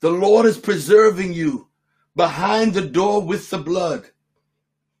 The Lord is preserving you behind the door with the blood.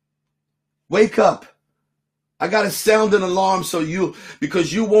 Wake up. I got to sound an alarm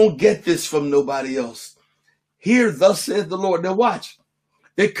because you won't get this from nobody else. Hear, thus saith the Lord. Now watch.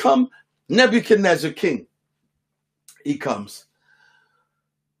 They come, Nebuchadnezzar king. He comes.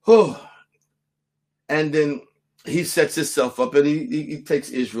 Oh. And then he sets himself up and he takes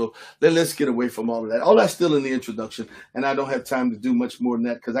Israel. Then let's get away from all of that. All that's still in the introduction. And I don't have time to do much more than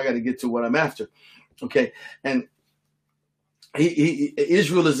that because I got to get to what I'm after. Okay. And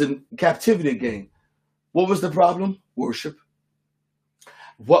Israel is in captivity again. What was the problem? Worship.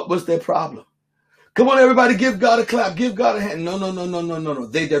 What was their problem? Come on, everybody, give God a clap. Give God a hand. No.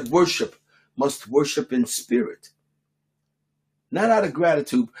 They that worship must worship in spirit. Not out of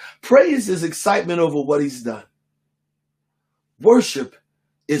gratitude. Praise is excitement over what he's done. Worship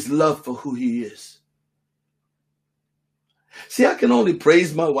is love for who he is. See, I can only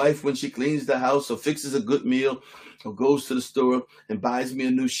praise my wife when she cleans the house or fixes a good meal or goes to the store and buys me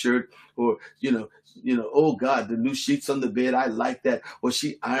a new shirt or, oh God, the new sheets on the bed. I like that. Or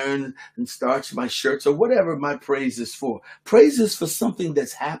she irons and starches my shirts or whatever my praise is for. Praise is for something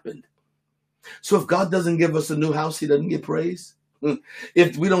that's happened. So if God doesn't give us a new house, he doesn't get praise.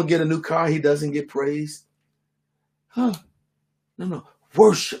 If we don't get a new car, he doesn't get praise. No.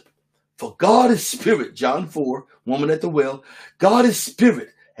 Worship. For God is spirit. John 4, woman at the well. God is spirit,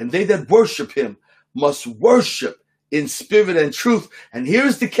 and they that worship him must worship in spirit and truth. And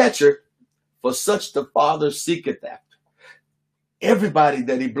here's the catcher. For such the Father seeketh after. Everybody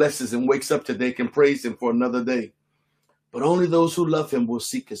that he blesses and wakes up today can praise him for another day. But only those who love him will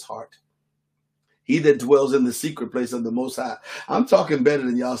seek his heart. He that dwells in the secret place of the Most High. I'm talking better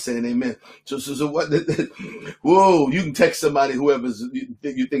than y'all saying amen. So what? Whoa, you can text somebody, whoever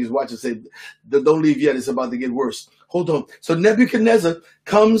you think is watching, say, don't leave yet. It's about to get worse. Hold on. So Nebuchadnezzar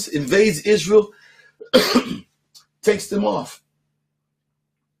comes, invades Israel, takes them off.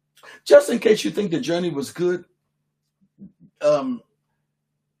 Just in case you think the journey was good, there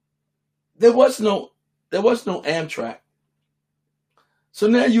was no Amtrak. So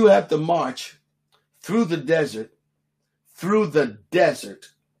now you have to march through the desert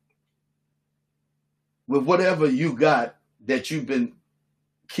with whatever you got that you've been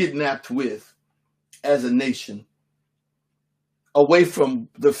kidnapped with as a nation, away from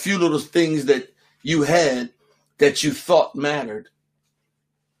the few little things that you had that you thought mattered.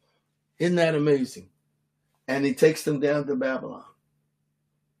 Isn't that amazing? And he takes them down to Babylon.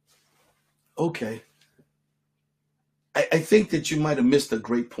 Okay. I think that you might have missed a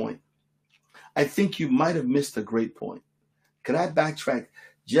great point. Could I backtrack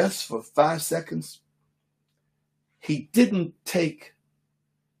just for 5 seconds? He didn't take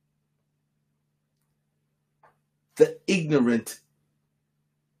the ignorant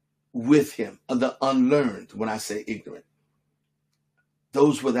with him, or the unlearned, when I say ignorant.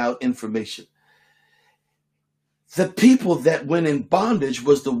 Those without information. The people that went in bondage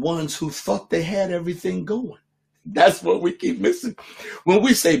was the ones who thought they had everything going. That's what we keep missing. When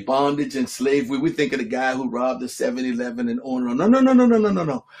we say bondage and slavery, we think of the guy who robbed the 7-Eleven and on and on.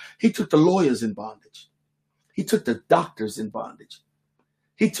 No. He took the lawyers in bondage. He took the doctors in bondage.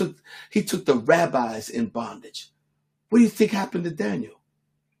 He took the rabbis in bondage. What do you think happened to Daniel?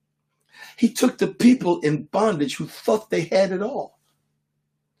 He took the people in bondage who thought they had it all.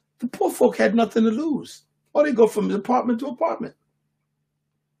 The poor folk had nothing to lose. Or they go from apartment to apartment.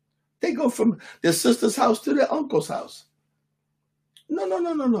 They go from their sister's house to their uncle's house.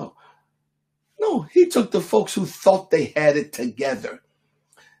 No. No, he took the folks who thought they had it together.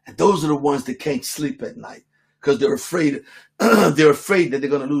 And those are the ones that can't sleep at night because they're afraid that they're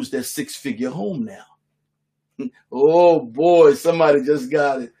going to lose their 6-figure home now. Oh boy, somebody just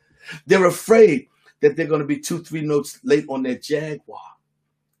got it. They're afraid that they're going to be 2-3 notes late on their Jaguar,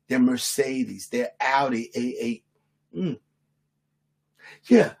 their Mercedes, their Audi A8.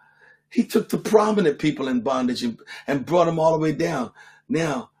 Yeah. He took the prominent people in bondage and brought them all the way down.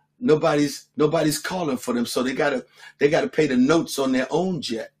 Now nobody's calling for them, so they gotta pay the notes on their own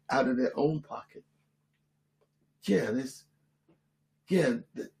jet out of their own pocket. You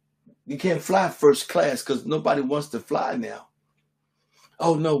can't fly first class because nobody wants to fly now.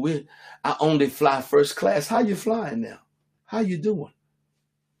 Oh no, I only fly first class. How you flying now? How you doing?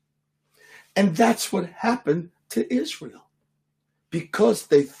 And that's what happened to Israel. Because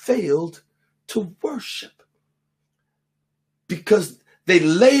they failed to worship. Because they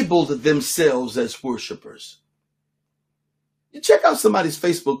labeled themselves as worshipers. You check out somebody's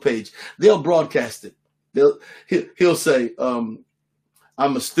Facebook page. They'll broadcast it. He'll say, I'm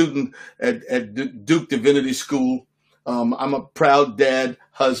a student at Duke Divinity School. I'm a proud dad,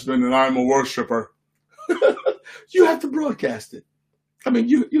 husband, and I'm a worshiper. You have to broadcast it. I mean,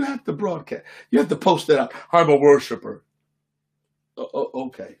 you have to broadcast. You have to post that out. I'm a worshiper.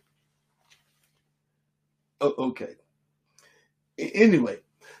 Okay. Okay. Anyway,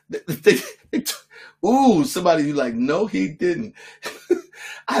 somebody you like, no, he didn't.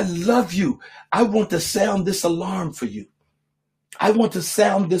 I love you. I want to sound this alarm for you. I want to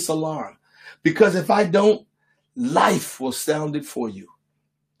sound this alarm because if I don't, life will sound it for you.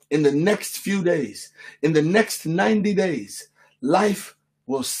 In the next few days, in the next 90 days, life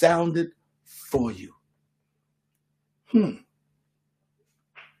will sound it for you.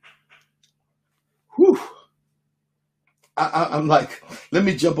 Whew. I'm like, let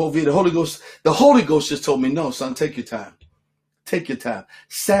me jump over here. The Holy Ghost just told me, no, son, take your time. Take your time.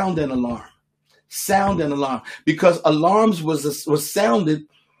 Sound an alarm. Sound an alarm. Because alarms was sounded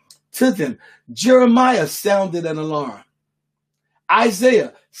to them. Jeremiah sounded an alarm.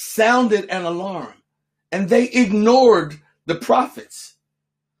 Isaiah sounded an alarm. And they ignored the prophets.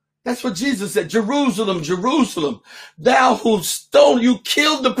 That's what Jesus said. Jerusalem, Jerusalem, thou who stoned, you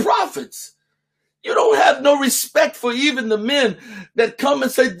killed the prophets. You don't have no respect for even the men that come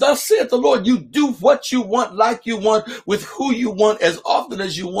and say, thus saith the Lord. You do what you want, like you want, with who you want, as often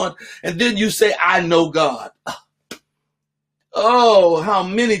as you want. And then you say, I know God. Oh, how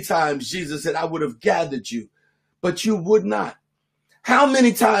many times Jesus said, I would have gathered you, but you would not. How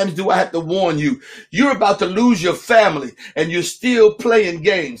many times do I have to warn you? You're about to lose your family and you're still playing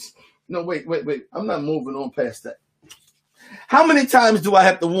games. No, wait. I'm not moving on past that. How many times do I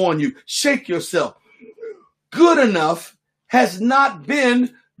have to warn you? Shake yourself. Good enough has not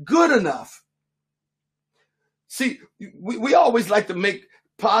been good enough. See, we always like to make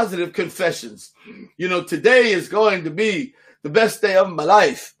positive confessions. You know, today is going to be the best day of my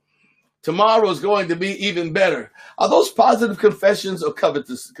life. Tomorrow is going to be even better. Are those positive confessions or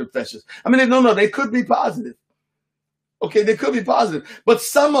covetous confessions? I mean, no, they could be positive. Okay, they could be positive. But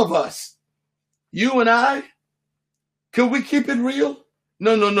some of us, you and I, can we keep it real?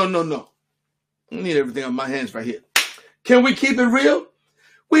 No. I need everything on my hands right here. Can we keep it real?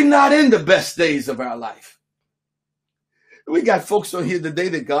 We're not in the best days of our life. We got folks on here today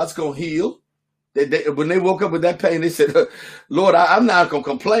that God's going to heal. When they woke up with that pain, they said, Lord, I'm not going to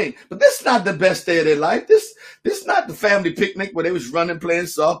complain. But this is not the best day of their life. This is not the family picnic where they was running, playing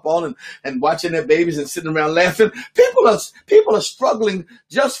softball and watching their babies and sitting around laughing. People are struggling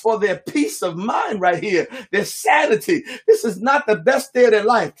just for their peace of mind right here, their sanity. This is not the best day of their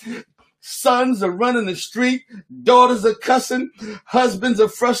life. Sons are running the street. Daughters are cussing. Husbands are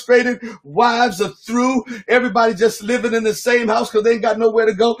frustrated. Wives are through. Everybody just living in the same house because they ain't got nowhere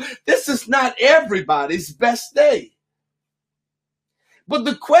to go. This is not everybody's best day. But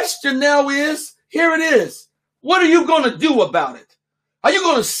the question now is, here it is. What are you going to do about it? Are you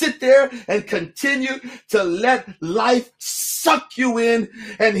going to sit there and continue to let life suck you in?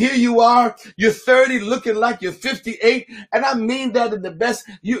 And here you are, you're 30 looking like you're 58. And I mean that in the best.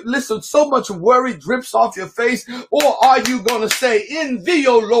 You listen, so much worry drips off your face. Or are you going to say, in thee,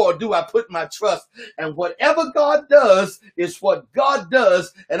 O Lord, do I put my trust? And whatever God does is what God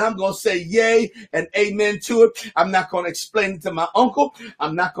does. And I'm going to say yay and amen to it. I'm not going to explain it to my uncle.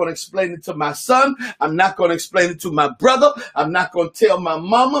 I'm not going to explain it to my son. I'm not going to explain it to my brother. I'm not going to tell my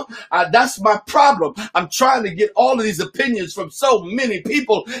mama. That's my problem. I'm trying to get all of these opinions from so many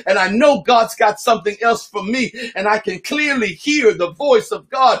people, and I know God's got something else for me, and I can clearly hear the voice of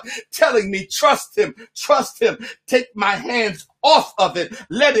God telling me, trust him, take my hands off of it,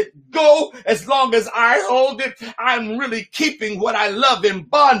 let it go. As long as I hold it, I'm really keeping what I love in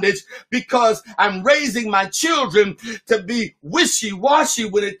bondage, because I'm raising my children to be wishy-washy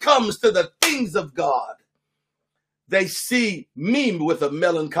when it comes to the things of God. They see me with a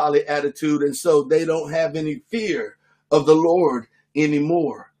melancholy attitude, and so they don't have any fear of the Lord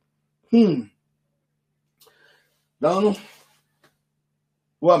anymore. Donald,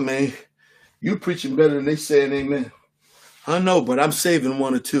 what, man? You preaching better than they saying amen. I know, but I'm saving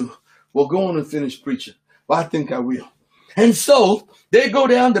one or two. Well, go on and finish preaching. Well, I think I will. And so they go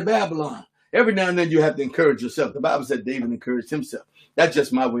down to Babylon. Every now and then you have to encourage yourself. The Bible said David encouraged himself. That's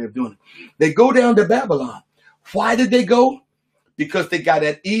just my way of doing it. They go down to Babylon. Why did they go? Because they got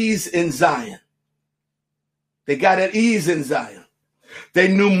at ease in Zion. They got at ease in Zion. They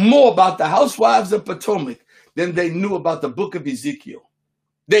knew more about the housewives of Potomac than they knew about the book of Ezekiel.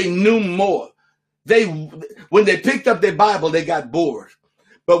 They knew more. When they picked up their Bible, they got bored.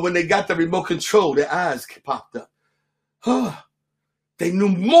 But when they got the remote control, their eyes popped up. They knew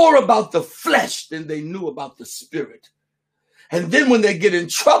more about the flesh than they knew about the spirit. And then when they get in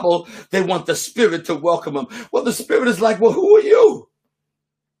trouble, they want the Spirit to welcome them. Well, the Spirit is like, well, who are you?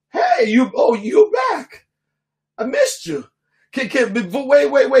 Hey, you back. I missed you.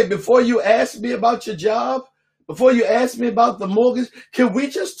 Wait. Before you ask me about your job, before you ask me about the mortgage, can we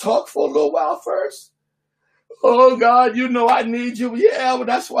just talk for a little while first? Oh, God, you know I need you. Yeah, well,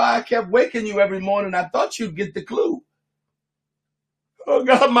 that's why I kept waking you every morning. I thought you'd get the clue. Oh,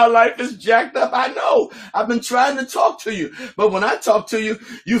 God, my life is jacked up. I know. I've been trying to talk to you. But when I talk to you,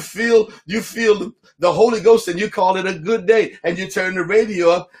 you feel the Holy Ghost and you call it a good day. And you turn the radio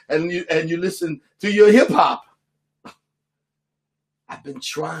up and you listen to your hip hop. I've been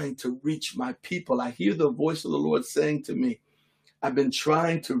trying to reach my people. I hear the voice of the Lord saying to me, I've been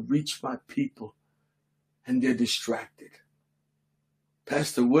trying to reach my people and they're distracted.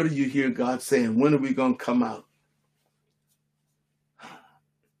 Pastor, what do you hear God saying? When are we going to come out?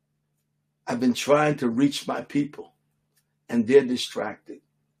 I've been trying to reach my people and they're distracted.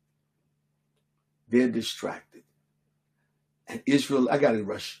 They're distracted. And Israel, I got to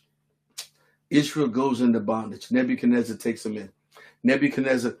rush. Israel goes into bondage. Nebuchadnezzar takes them in.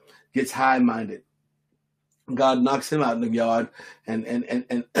 Nebuchadnezzar gets high-minded. God knocks him out in the yard, and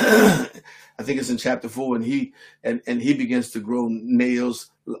I think it's in chapter 4, and he begins to grow nails,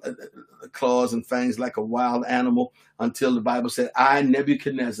 claws, and fangs like a wild animal until the Bible said, I,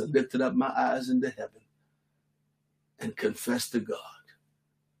 Nebuchadnezzar, lifted up my eyes into heaven and confessed to God.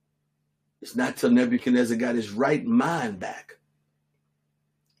 It's not till Nebuchadnezzar got his right mind back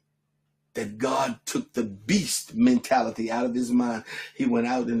that God took the beast mentality out of his mind. He went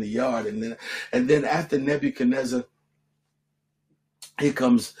out in the yard, and then after Nebuchadnezzar, here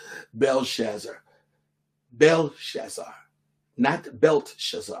comes Belshazzar. Belshazzar, not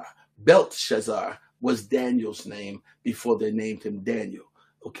Belteshazzar. Belteshazzar was Daniel's name before they named him Daniel.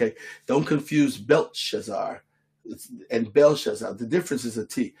 Okay, don't confuse Belteshazzar and Belshazzar. The difference is a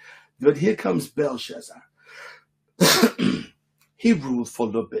T. But here comes Belshazzar. He ruled for a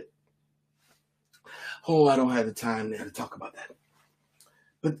little bit. Oh, I don't have the time there to talk about that.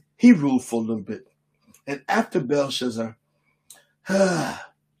 But he ruled for a little bit. And after Belshazzar,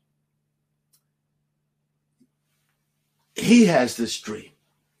 he has this dream.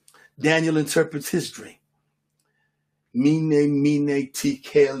 Daniel interprets his dream. Mene,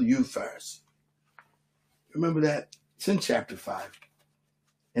 tekel, Uphaz. Remember that? It's in chapter 5.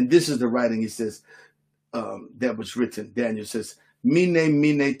 And this is the writing, he says, that was written. Daniel says,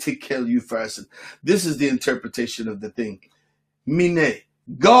 Mene, tekel, Uphaz. This is the interpretation of the thing. Mene,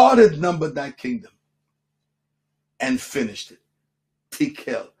 God had numbered thy kingdom and finished it.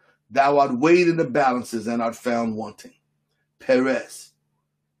 Tekel, thou art weighed in the balances and art found wanting. Peres,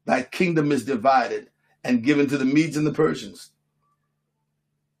 thy kingdom is divided and given to the Medes and the Persians.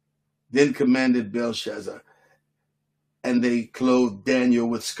 Then commanded Belshazzar, and they clothed Daniel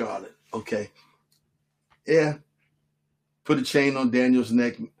with scarlet. Okay. Yeah. Put a chain on Daniel's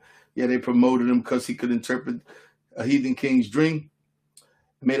neck. Yeah, they promoted him because he could interpret a heathen king's dream.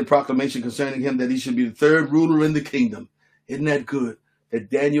 Made a proclamation concerning him that he should be the third ruler in the kingdom. Isn't that good? That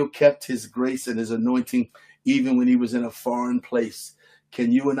Daniel kept his grace and his anointing even when he was in a foreign place.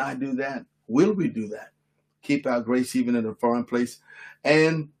 Can you and I do that? Will we do that? Keep our grace even in a foreign place.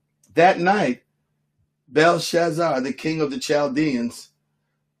 And that night, Belshazzar, the king of the Chaldeans,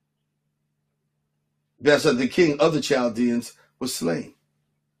 Belshazzar, the king of the Chaldeans, was slain.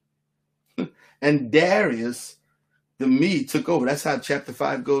 And Darius, the Mede, took over. That's how chapter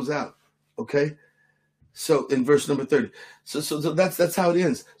 5 goes out. Okay? So in verse number 30. So that's how it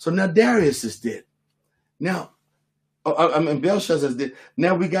ends. So now Darius is dead. Now, Belshazzar is dead.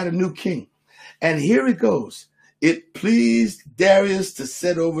 Now we got a new king. And here it goes. It pleased Darius to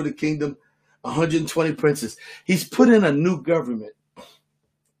set over the kingdom 120 princes. He's put in a new government.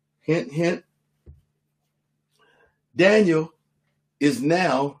 Hint, hint. Daniel is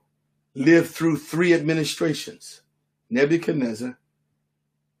now lived through 3 administrations. Nebuchadnezzar,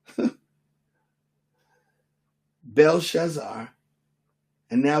 Belshazzar,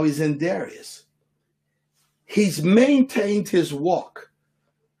 and now he's in Darius. He's maintained his walk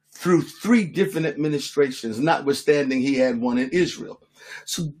through 3 different administrations, notwithstanding he had one in Israel.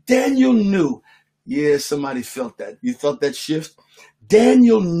 So Daniel knew, yeah, somebody felt that. You felt that shift?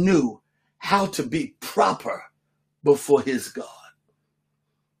 Daniel knew how to be proper before his God.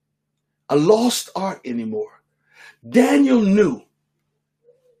 A lost art anymore. Daniel knew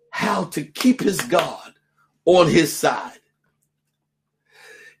how to keep his God on his side.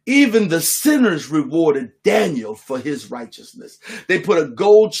 Even the sinners rewarded Daniel for his righteousness. They put a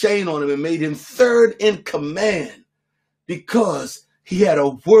gold chain on him and made him third in command because he had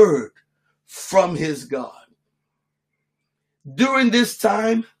a word from his God. During this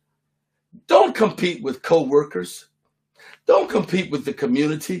time, don't compete with co-workers. Don't compete with the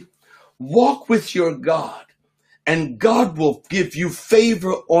community. Walk with your God, and God will give you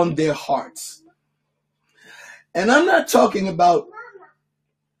favor on their hearts. And I'm not talking about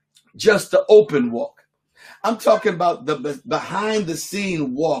just the open walk. I'm talking about the behind the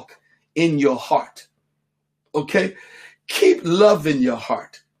scene walk in your heart. Okay? Keep love in your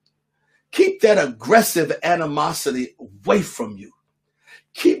heart. Keep that aggressive animosity away from you.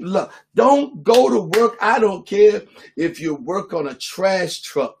 Keep love. Don't go to work. I don't care if you work on a trash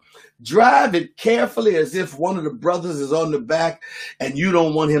truck. Drive it carefully as if one of the brothers is on the back and you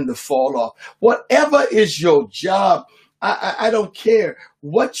don't want him to fall off. Whatever is your job, I don't care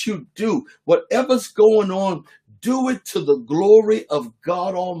what you do. Whatever's going on, do it to the glory of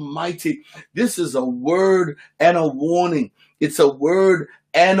God Almighty. This is a word and a warning. It's a word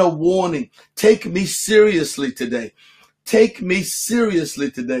and a warning. Take me seriously today. Take me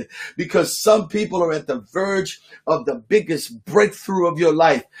seriously today, because some people are at the verge of the biggest breakthrough of your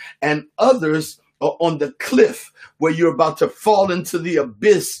life, and others are on the cliff where you're about to fall into the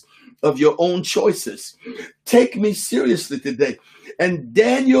abyss of your own choices. Take me seriously today. And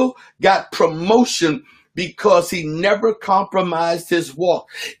Daniel got promotion because he never compromised his walk.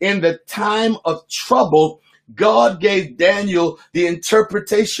 In the time of trouble, God gave Daniel the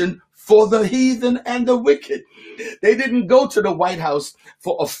interpretation for the heathen and the wicked. They didn't go to the White House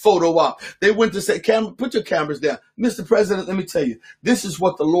for a photo op. They went to say, put your cameras down. Mr. President, let me tell you, this is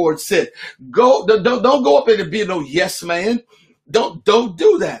what the Lord said. Don't go up there and be no yes man. Don't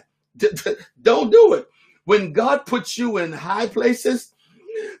do that. Don't do it. When God puts you in high places,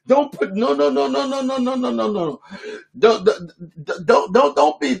 don't put no.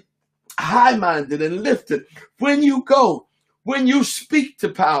 Don't be high-minded and lifted. When you go, when you speak to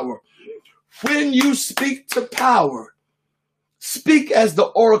power, speak as the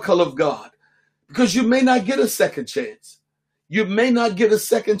oracle of God, because you may not get a second chance. You may not get a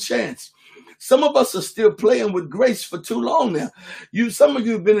second chance. Some of us are still playing with grace for too long now. Some of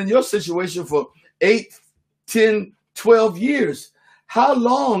you have been in your situation for 8, 10, 12 years. How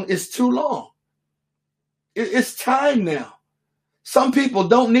long is too long? It's time now. Some people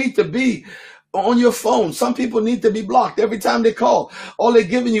don't need to be on your phone. Some people need to be blocked every time they call. All they're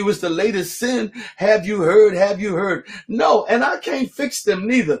giving you is the latest sin. Have you heard? Have you heard? No, and I can't fix them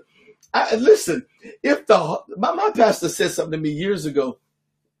neither. Listen, my pastor said something to me years ago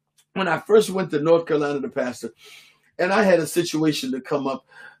when I first went to North Carolina to pastor, and I had a situation to come up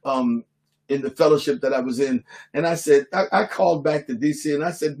in the fellowship that I was in. And I said, I called back to DC and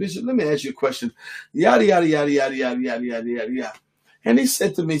I said, Bishop, let me ask you a question. Yada, yada, yada, yada, yada, yada, yada, yada, yada. And he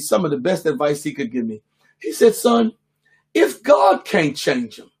said to me some of the best advice he could give me. He said, son, if God can't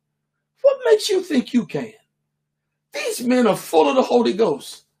change them, what makes you think you can? These men are full of the Holy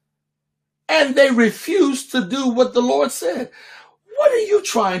Ghost, and they refuse to do what the Lord said. What are you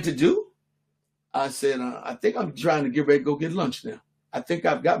trying to do? I said, I think I'm trying to get ready to go get lunch now. I think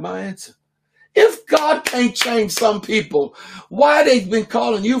I've got my answer. If God can't change some people, why they've been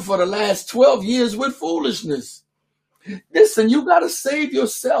calling you for the last 12 years with foolishness? Listen, you got to save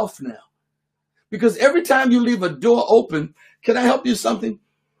yourself now, because every time you leave a door open, can I help you something?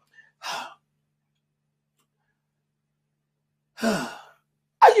 I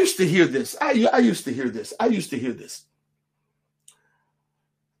used to hear this. I used to hear this. I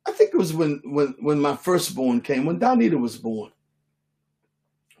think it was when my firstborn came, when Donita was born.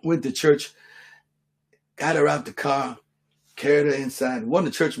 Went to church, got her out the car, carried her inside. One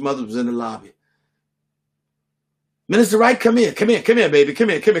of the church mothers was in the lobby. Minister Wright, come here, baby, come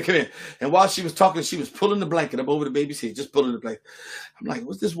here. And while she was talking, she was pulling the blanket up over the baby's head, just pulling the blanket. I'm like,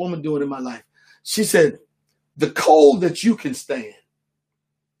 what's this woman doing in my life? She said, the cold that you can stand,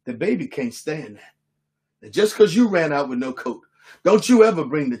 the baby can't stand that. And just because you ran out with no coat, don't you ever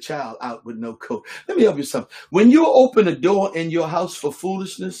bring the child out with no coat. Let me help you something. When you open a door in your house for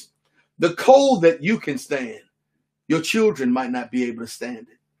foolishness, the cold that you can stand, your children might not be able to stand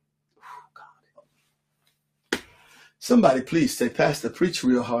it. Somebody please say, Pastor, preach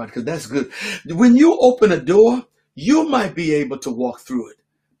real hard, because that's good. When you open a door, you might be able to walk through it,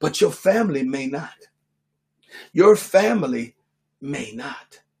 but your family may not. Your family may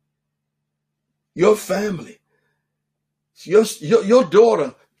not. Your family. Your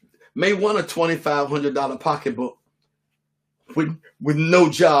daughter may want a $2,500 pocketbook with no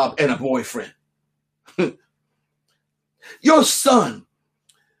job and a boyfriend. Your son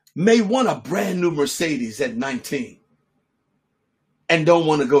may want a brand new Mercedes at 19. And don't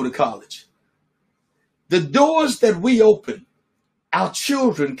want to go to college. The doors that we open, our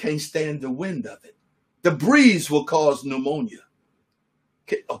children can't stand the wind of it. The breeze will cause pneumonia.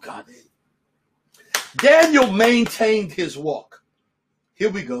 Okay. Oh, God. Daniel maintained his walk. Here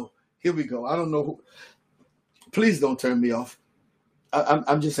we go. Here we go. I don't know who. Please don't turn me off.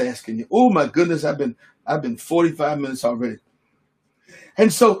 I'm just asking you. Oh, my goodness. I've been 45 minutes already.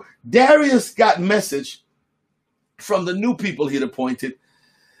 And so Darius got message from the new people he'd appointed.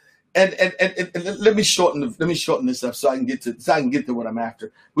 And let me shorten this up so I can get to what I'm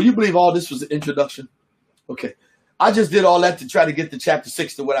after. Will you believe all this was an introduction? Okay. I just did all that to try to get to chapter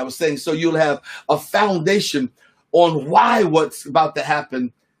 6 to what I was saying, so you'll have a foundation on why what's about to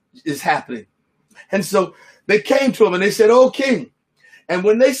happen is happening. And so they came to him and they said, "Oh, king." And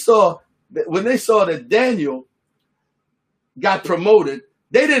when they saw that Daniel got promoted,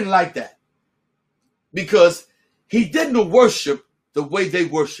 they didn't like that because he didn't worship the way they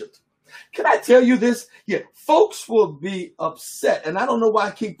worshiped. Can I tell you this? Yeah, folks will be upset. And I don't know why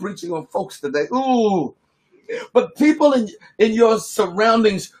I keep preaching on folks today. Ooh. But people in your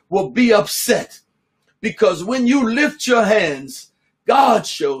surroundings will be upset because when you lift your hands, God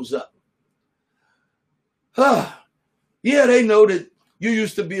shows up. Yeah, they know that you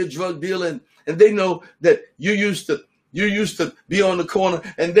used to be a drug dealer, and they know that you used to be on the corner,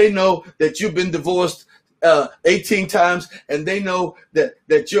 and they know that you've been divorced 18 times, and they know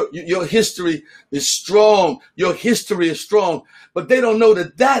that your history is strong. Your history is strong, but they don't know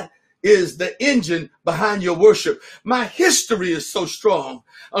that is the engine behind your worship. My history is so strong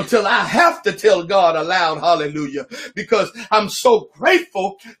until I have to tell God aloud, hallelujah, because I'm so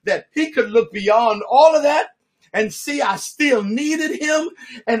grateful that he could look beyond all of that and see I still needed him.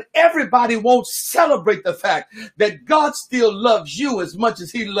 And everybody won't celebrate the fact that God still loves you as much as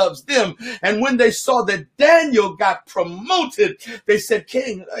he loves them. And when they saw that Daniel got promoted, they said,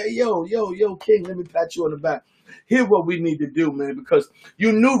 "King, yo, king, let me pat you on the back. Here's what we need to do, man, because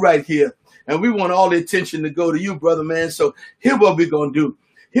you knew right here, and we want all the attention to go to you, brother, man. So here's what we're going to do.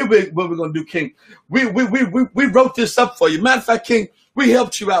 Here's what we're going to do, king. We wrote this up for you. Matter of fact, king, we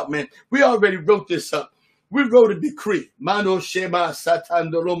helped you out, man. We already wrote this up. We wrote a decree.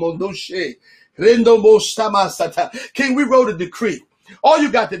 King, we wrote a decree. All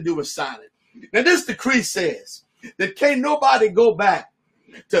you got to do is sign it. Now, this decree says that can't nobody go back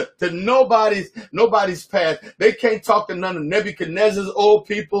to nobody's past. They can't talk to none of Nebuchadnezzar's old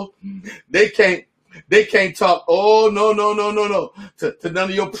people. They can't talk, no, to none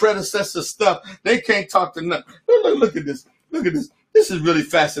of your predecessor stuff. They can't talk to none. Look at this. Look at this. This is really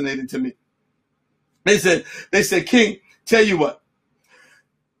fascinating to me. They said, "King, tell you what,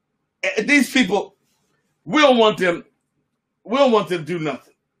 these people, we don't want them to do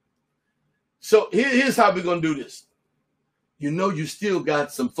nothing. So here's how we're going to do this. You know, you still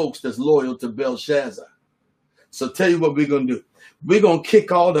got some folks that's loyal to Belshazzar. So tell you what we're going to do. We're going to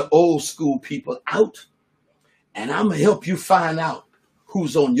kick all the old school people out, and I'm going to help you find out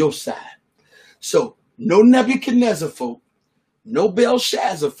who's on your side. So no Nebuchadnezzar folk, no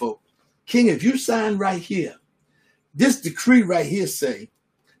Belshazzar folk. King, if you sign right here, this decree right here say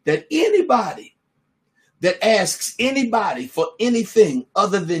that anybody that asks anybody for anything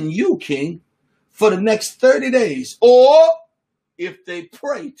other than you, king, for the next 30 days, or if they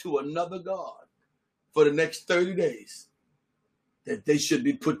pray to another god for the next 30 days, that they should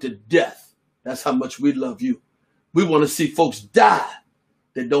be put to death. That's how much we love you. We want to see folks die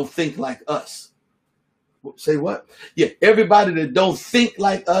that don't think like us. Say what? Yeah, everybody that don't think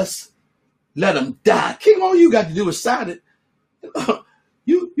like us, let them die. King, all you got to do is sign it.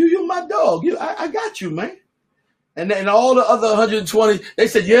 You're my dog. I got you, man. And then all the other 120, they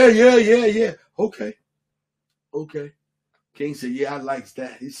said, yeah. Okay. King said, yeah, I likes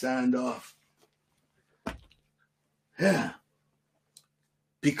that. He signed off. Yeah.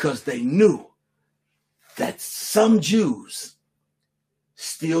 Because they knew that some Jews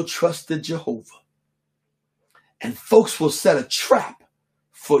still trusted Jehovah. And folks will set a trap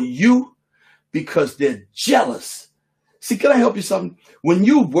for you because they're jealous. See, can I help you something? When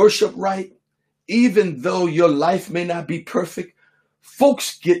you worship right, even though your life may not be perfect,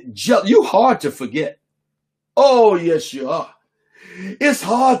 folks get jealous. You're hard to forget. Oh, yes, you are. It's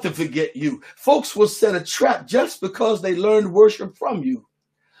hard to forget you. Folks will set a trap just because they learned worship from you.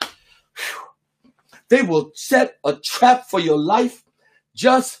 They will set a trap for your life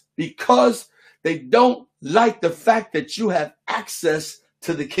just because they don't like the fact that you have access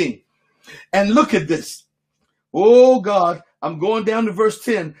to the king. And look at this. Oh, God, I'm going down to verse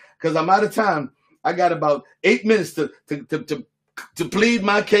 10 because I'm out of time. I got about 8 minutes to plead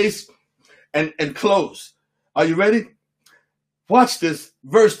my case and close. Are you ready? Watch this.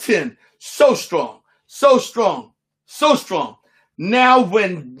 Verse 10. So strong, so strong, so strong. Now,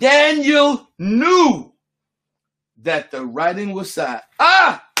 when Daniel knew that the writing was signed.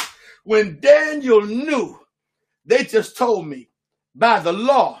 When Daniel knew, they just told me by the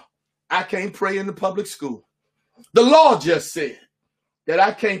law, I can't pray in the public school. The law just said that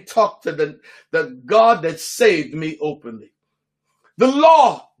I can't talk to the God that saved me openly. The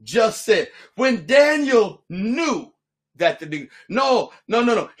law just said, when Daniel knew that no.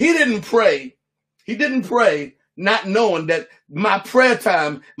 He didn't pray. He didn't pray not knowing that my prayer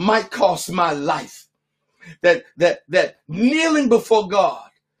time might cost my life. That kneeling before God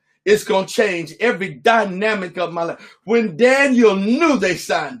is going to change every dynamic of my life. When Daniel knew they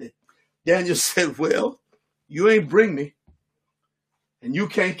signed it, Daniel said, well, you ain't bring me and you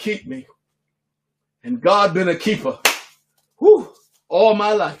can't keep me. And God been a keeper all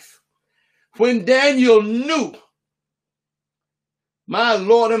my life. When Daniel knew, my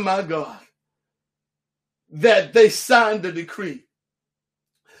Lord and my God, that they signed the decree.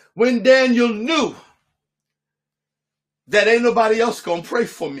 When Daniel knew that ain't nobody else going to pray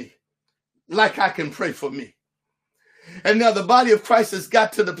for me like I can pray for me. And now the body of Christ has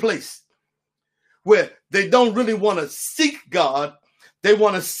got to the place where they don't really want to seek God. They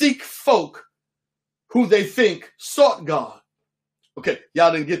want to seek folk who they think sought God. Okay,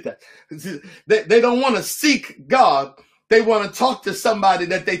 y'all didn't get that. They don't want to seek God. They want to talk to somebody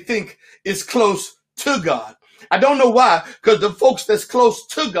that they think is close to God. I don't know why, because the folks that's close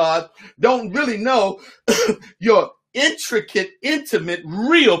to God don't really know your intricate, intimate,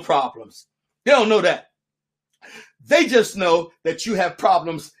 real problems. They don't know that. They just know that you have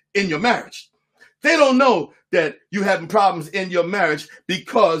problems in your marriage. They don't know that you having problems in your marriage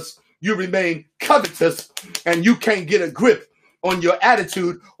because you remain covetous and you can't get a grip on your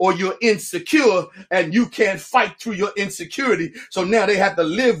attitude, or you're insecure and you can't fight through your insecurity. So now they have to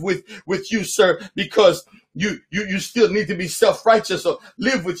live with you, sir, because you still need to be self-righteous, or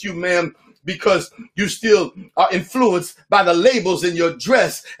live with you, ma'am, because you still are influenced by the labels in your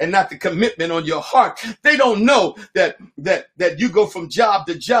dress and not the commitment on your heart. They don't know that you go from job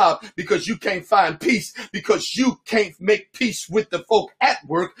to job because you can't find peace, because you can't make peace with the folk at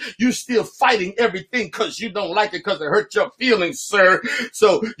work. You still fighting everything because you don't like it, because it hurt your feelings, sir.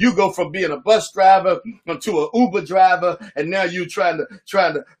 So you go from being a bus driver to an Uber driver, and now you trying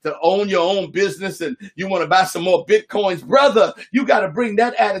to own your own business, and you want to buy some more Bitcoins. Brother, you got to bring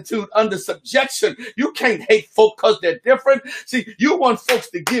that attitude under subjection. You can't hate folk because they're different. See, you want folks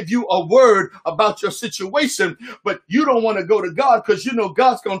to give you a word about your situation, but you don't want to go to God because you know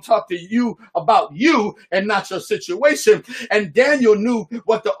God's going to talk to you about you and not your situation. And Daniel knew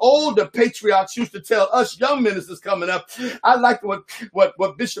what the older patriarchs used to tell us young ministers coming up. I liked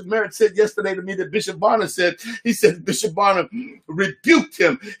what Bishop Merritt said yesterday to me, that Bishop Barner said. He said Bishop Barner rebuked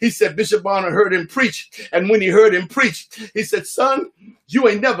him. He said Bishop Barner heard him preach, and when he heard him preach, he said, son, you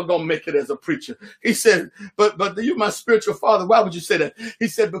ain't never gonna make it as a preacher. He said, but you my spiritual father. Why would you say that? He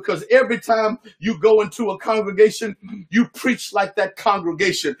said, because every time you go into a congregation, you preach like that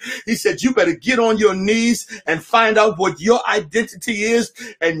congregation. He said, you better get on your knees and find out what your identity is,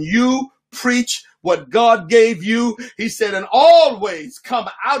 and you preach what God gave you. He said, and always come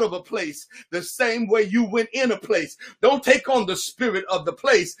out of a place the same way you went in a place. Don't take on the spirit of the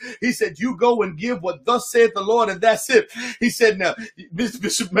place. He said, you go and give what thus saith the Lord, and that's it. He said, now,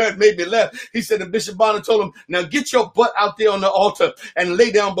 Bishop Merritt made me laugh. He said, and Bishop Bonner told him, now get your butt out there on the altar and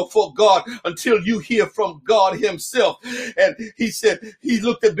lay down before God until you hear from God himself. And he said, he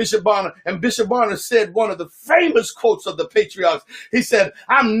looked at Bishop Bonner, and Bishop Bonner said one of the famous quotes of the patriarchs. He said,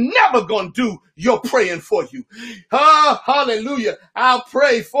 I'm never going to do your praying for you. Hallelujah. I'll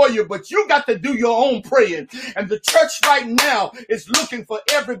pray for you, but you got to do your own praying. And the church right now is looking for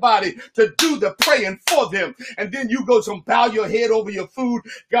everybody to do the praying for them. And then you go to bow your head over your food.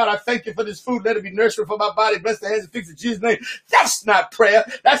 God, I thank you for this food. Let it be nourishment for my body. Bless the hands and fix in Jesus' name. That's not prayer.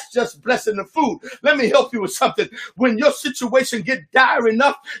 That's just blessing the food. Let me help you with something. When your situation get dire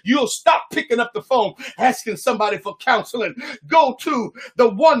enough, you'll stop picking up the phone, asking somebody for counseling. Go to the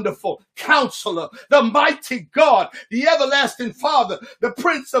wonderful Counselor, the mighty God, the everlasting Father, the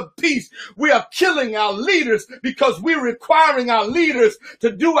Prince of Peace. We are killing our leaders because we're requiring our leaders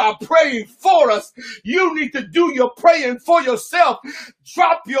to do our praying for us. You need to do your praying for yourself.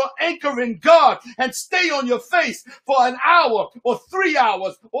 Drop your anchor in God and stay on your face for an hour or 3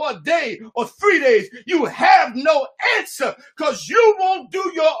 hours or a day or 3 days. You have no answer because you won't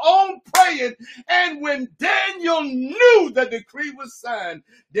do your own praying. And when Daniel knew the decree was signed,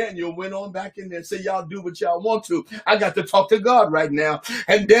 Daniel went on back in there and say, y'all do what y'all want to. I got to talk to God right now.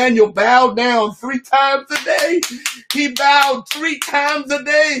 And Daniel bowed down 3 times a day. He bowed 3 times a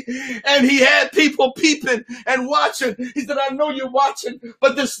day. And he had people peeping and watching. He said, I know you're watching,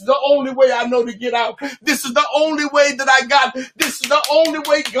 but this is the only way I know to get out. This is the only way that I got. This is the only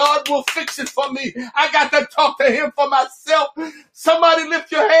way God will fix it for me. I got to talk to him for myself. Somebody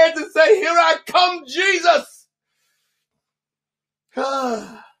lift your hands and say, here I come, Jesus.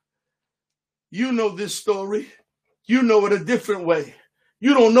 You know this story. You know it a different way.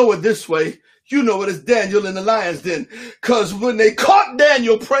 You don't know it this way. You know it as Daniel in the lion's den. Because when they caught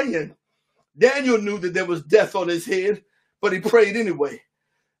Daniel praying, Daniel knew that there was death on his head, but he prayed anyway.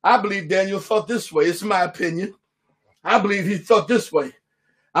 I believe Daniel thought this way. It's my opinion. I believe he thought this way.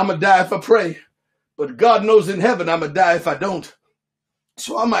 I'm going to die if I pray. But God knows in heaven I'm going to die if I don't.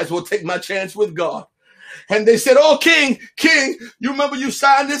 So I might as well take my chance with God. And they said, oh, King, you remember you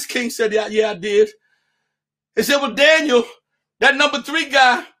signed this? King said, yeah, I did. They said, well, Daniel, that number 3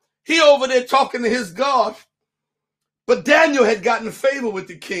 guy, he over there talking to his God. But Daniel had gotten favor with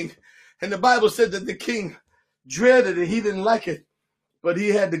the king. And the Bible said that the king dreaded it. He didn't like it. But he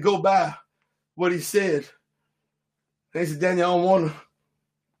had to go by what he said. They said, Daniel, I don't want to.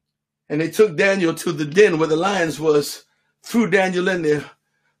 And they took Daniel to the den where the lions was, threw Daniel in there,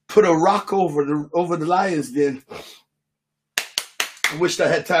 put a rock over the lion's den. I wished I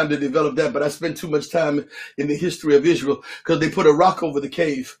had time to develop that, but I spent too much time in the history of Israel because they put a rock over the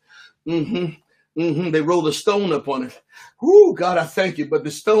cave. They rolled a stone up on it. Whoo, God, I thank you. But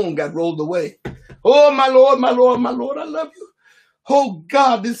the stone got rolled away. Oh, my Lord, my Lord, my Lord, I love you. Oh,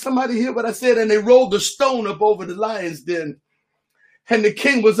 God, did somebody hear what I said? And they rolled the stone up over the lion's den. And the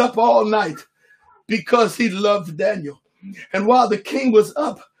king was up all night because he loved Daniel. And while the king was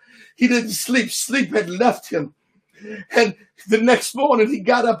up, he didn't sleep. Sleep had left him. And the next morning he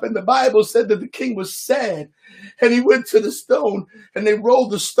got up and the Bible said that the king was sad. And he went to the stone and they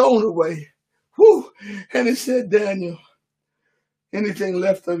rolled the stone away. Whew. And he said, Daniel, anything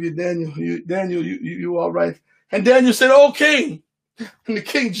left of you, Daniel? You all right? And Daniel said, oh, king. And the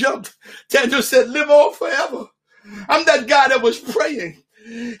king jumped. Daniel said, live on forever. I'm that guy that was praying.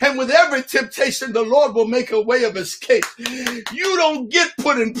 And with every temptation, the Lord will make a way of escape. You don't get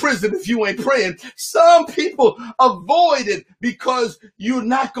put in prison if you ain't praying. Some people avoid it because you're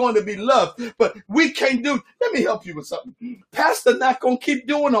not going to be loved. But we can't do. Let me help you with something. Pastor not going to keep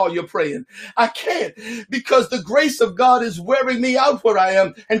doing all your praying. I can't, because the grace of God is wearing me out where I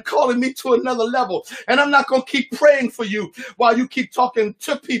am and calling me to another level. And I'm not going to keep praying for you while you keep talking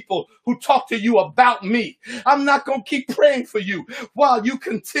to people who talk to you about me. I'm not going to keep praying for you while you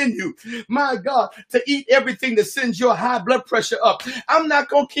continue, my God, to eat everything that sends your high blood pressure up. I'm not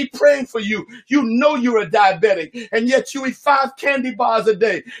going to keep praying for you. You know you're a diabetic, and yet you eat 5 candy bars a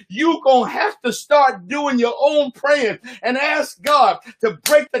day. You're going to have to start doing your own praying and ask God to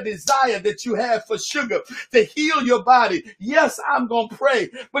break the desire that you have for sugar, to heal your body. Yes, I'm going to pray,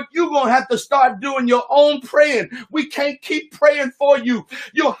 but you're going to have to start doing your own praying. We can't keep praying for you.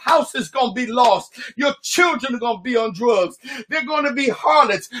 Your house is going to be lost. Your children are going to be on drugs. They're going to be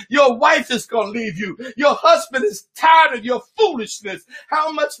harlots. Your wife is going to leave you. Your husband is tired of your foolishness.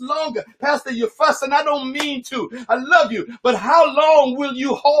 How much longer? Pastor, you're fussing. I don't mean to. I love you. But how long will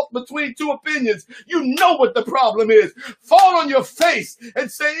you halt between 2 opinions? You know what the problem is. Fall on your face and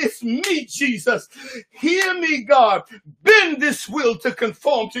say, it's me, Jesus. Hear me, God. Bend this will to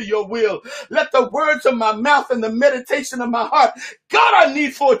conform to your will. Let the words of my mouth and the meditation of my heart, God, I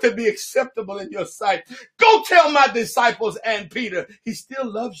need for it to be acceptable in your sight. Go tell my disciples and Peter, he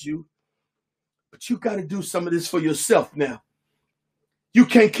still loves you. But you got to do some of this for yourself now. You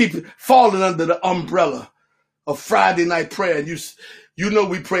can't keep falling under the umbrella of Friday night prayer. And you know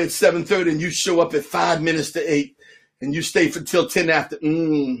we pray at 7:30 and you show up at 5 minutes to 8 and you stay for till 10 after.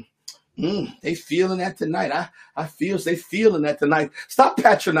 They feeling that tonight. I feel they feeling that tonight. Stop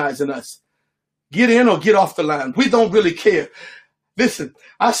patronizing us. Get in or get off the line. We don't really care. Listen,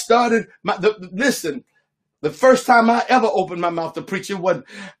 I started the first time I ever opened my mouth to preach,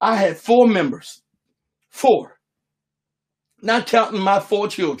 I had 4 members. 4. Not counting my 4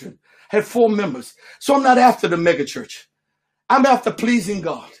 children. I had 4 members. So I'm not after the mega church. I'm after pleasing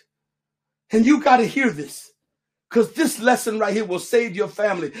God. And you got to hear this, because this lesson right here will save your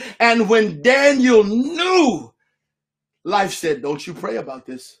family. And when Daniel knew, life said, don't you pray about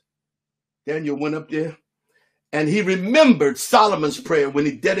this. Daniel went up there and he remembered Solomon's prayer when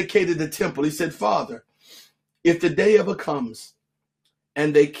he dedicated the temple. He said, Father, if the day ever comes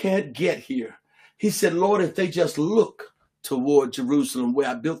and they can't get here, he said, Lord, if they just look toward Jerusalem where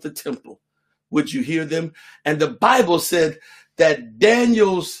I built the temple, would you hear them? And the Bible said that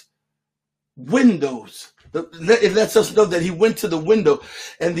Daniel's windows. It lets us know that he went to the window.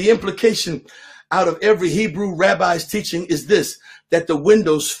 And the implication out of every Hebrew rabbi's teaching is this, that the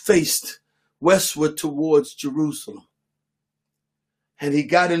windows faced westward towards Jerusalem. And he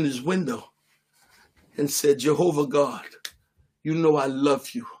got in his window and said, Jehovah God, you know I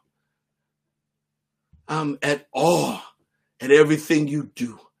love you. I'm at awe at everything you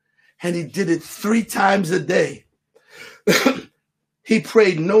do. And he did it 3 times a day. He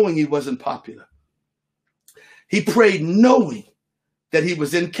prayed knowing he wasn't popular. He prayed knowing that he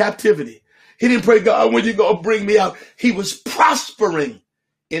was in captivity. He didn't pray, God, when you going to bring me out? He was prospering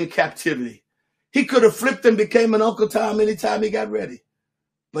in captivity. He could have flipped and became an Uncle Tom anytime he got ready.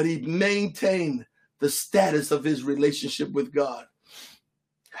 But he maintained the status of his relationship with God.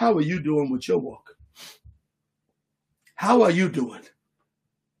 How are you doing with your walk? How are you doing?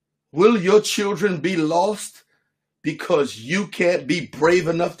 Will your children be lost because you can't be brave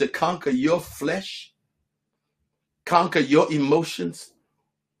enough to conquer your flesh? Conquer your emotions?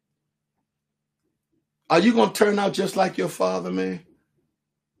 Are you going to turn out just like your father, man?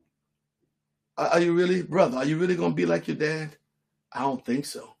 Are you really, brother, are you really going to be like your dad? I don't think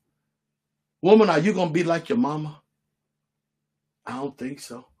so. Woman, are you going to be like your mama? I don't think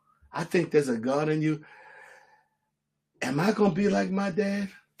so. I think there's a God in you. Am I going to be like my dad?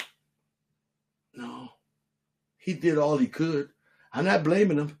 No. He did all he could. I'm not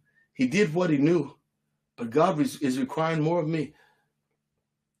blaming him. He did what he knew. But God is requiring more of me.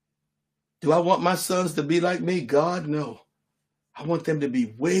 Do I want my sons to be like me? God, no. I want them to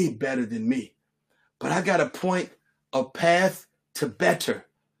be way better than me. But I got to point a path to better,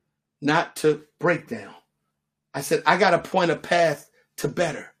 not to breakdown. I said, I got to point a path to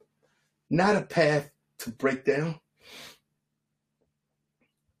better, not a path to breakdown.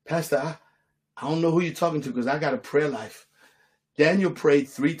 Pastor, I don't know who you're talking to because I got a prayer life. Daniel prayed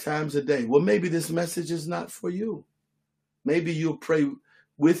 3 times a day. Well, maybe this message is not for you. Maybe you'll pray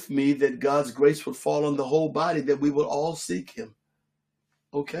with me that God's grace would fall on the whole body, that we will all seek him.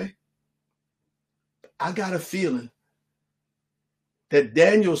 Okay? I got a feeling that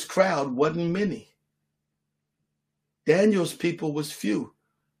Daniel's crowd wasn't many. Daniel's people was few.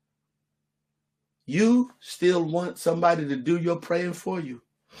 You still want somebody to do your praying for you.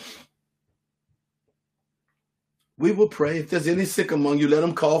 We will pray. If there's any sick among you, let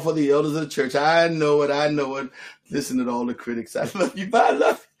them call for the elders of the church. I know it. I know it. Listen to all the critics. I love you, but I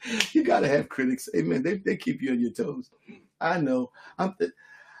love you. You got to have critics. Amen. They keep you on your toes. I know.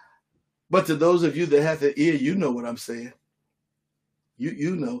 But to those of you that have the ear, you know what I'm saying.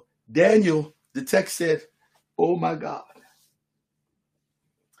 You know. Daniel, the text said, oh my God.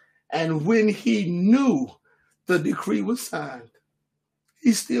 And when he knew the decree was signed,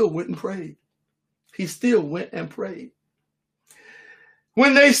 he still went and prayed. He still went and prayed.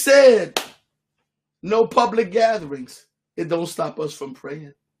 When they said no public gatherings, it don't stop us from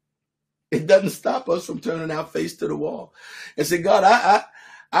praying. It doesn't stop us from turning our face to the wall and say, God,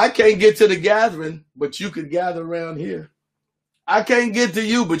 I can't get to the gathering, but you could gather around here. I can't get to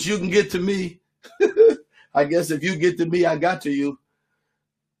you, but you can get to me. I guess if you get to me, I got to you.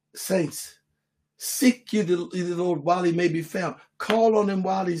 Saints, seek ye the Lord while he may be found. Call on him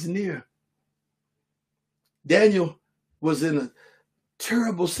while he's near. Daniel was in a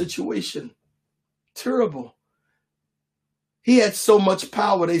terrible situation. Terrible. He had so much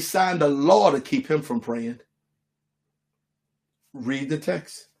power, they signed a law to keep him from praying. Read the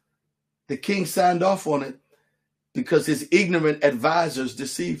text. The king signed off on it because his ignorant advisors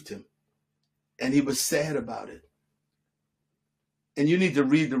deceived him. And he was sad about it. And you need to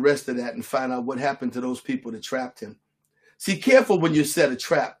read the rest of that and find out what happened to those people that trapped him. See, careful when you set a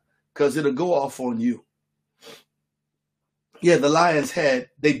trap because it'll go off on you. Yeah, the lions they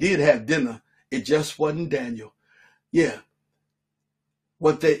did have dinner. It just wasn't Daniel. Yeah.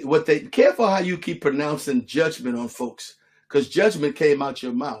 Careful how you keep pronouncing judgment on folks, because judgment came out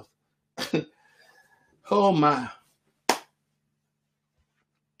your mouth. Oh my.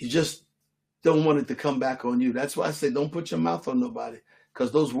 You just don't want it to come back on you. That's why I say don't put your mouth on nobody,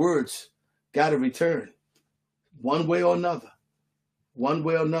 because those words got to return one way or another. One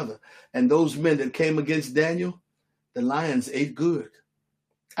way or another. And those men that came against Daniel, the lions ate good.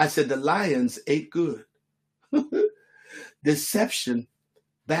 I said the lions ate good. Deception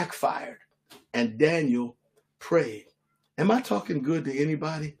backfired, and Daniel prayed. Am I talking good to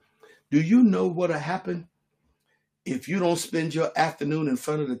anybody? Do you know what'll happen if you don't spend your afternoon in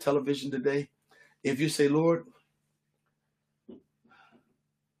front of the television today? If you say, Lord,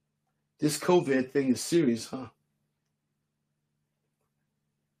 this COVID thing is serious, huh?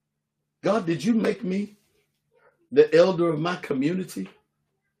 God, did you make me the elder of my community?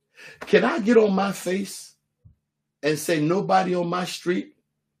 Can I get on my face and say nobody on my street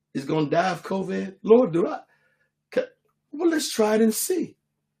is going to die of COVID? Lord, do I? Well, let's try it and see.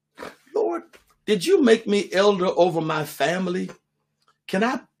 Lord, did you make me elder over my family? Can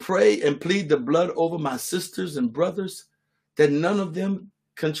I pray and plead the blood over my sisters and brothers that none of them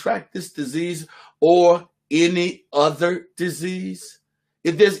contract this disease or any other disease?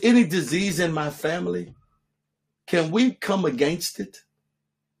 If there's any disease in my family, can we come against it?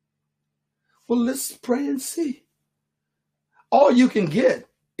 Well, let's pray and see. All you can get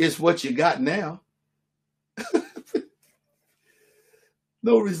is what you got now.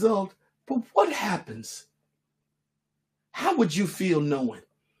 No result. But what happens? How would you feel knowing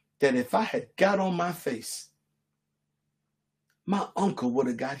that if I had got on my face, my uncle would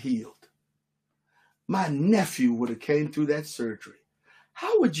have got healed? My nephew would have came through that surgery.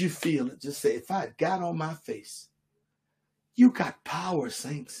 How would you feel to just say, if I had got on my face? You got power,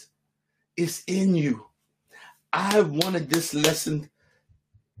 saints. It's in you. I wanted this lesson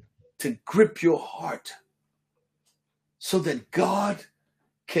to grip your heart so that God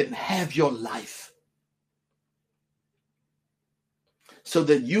can have your life, so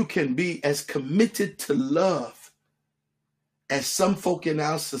that you can be as committed to love as some folk in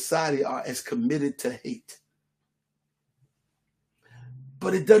our society are as committed to hate.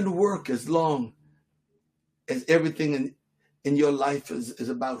 But it doesn't work as long as everything in your life is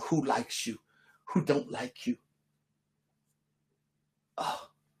about who likes you, who don't like you. Oh.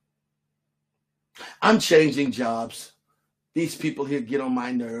 I'm changing jobs. These people here get on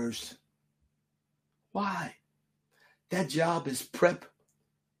my nerves. Why? That job is prep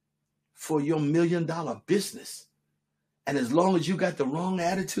for your $1 million business. And as long as you got the wrong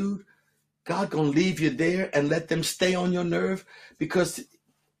attitude, God gonna leave you there and let them stay on your nerve because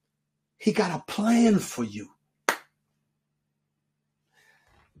he got a plan for you.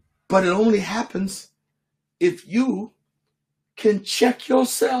 But it only happens if you can check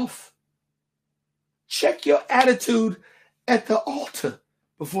yourself. Check your attitude at the altar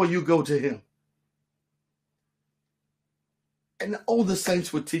before you go to him. And all the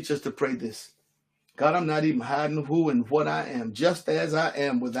saints would teach us to pray this. God, I'm not even hiding who and what I am, just as I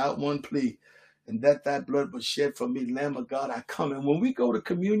am without one plea. And that thy blood was shed for me, Lamb of God, I come. And when we go to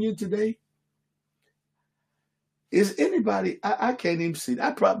communion today, is anybody, I can't even see.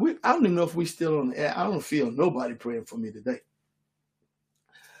 I don't even know if we still on the air. I don't feel nobody praying for me today.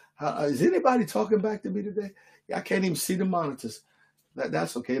 Is anybody talking back to me today? I can't even see the monitors.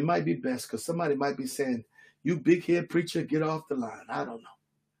 That's okay. It might be best because somebody might be saying, you big head preacher, get off the line. I don't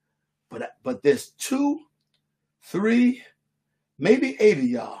know. But there's 2, 3, maybe 8 of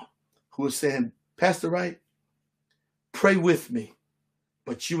y'all who are saying, Pastor Wright, pray with me,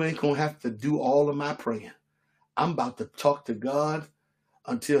 but you ain't going to have to do all of my praying. I'm about to talk to God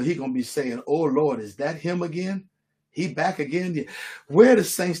until he going to be saying, oh, Lord, is that him again? He back again? Where are the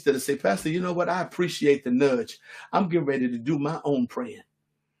saints that say, Pastor, you know what? I appreciate the nudge. I'm getting ready to do my own praying.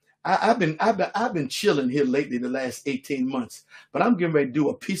 I've been chilling here lately the last 18 months, but I'm getting ready to do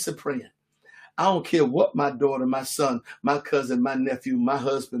a piece of praying. I don't care what my daughter, my son, my cousin, my nephew, my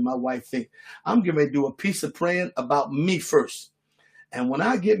husband, my wife think. I'm getting ready to do a piece of praying about me first. And when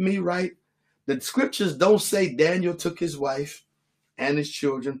I get me right, the scriptures don't say Daniel took his wife and his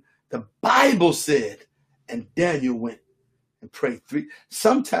children. The Bible said, and Daniel went and prayed 3.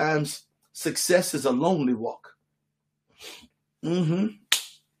 Sometimes success is a lonely walk.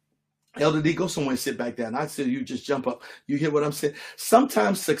 Elder D, go somewhere and sit back down. I said you just jump up. You hear what I'm saying?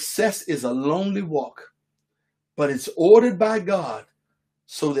 Sometimes success is a lonely walk, but it's ordered by God,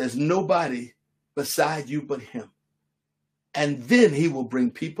 so there's nobody beside you but him. And then he will bring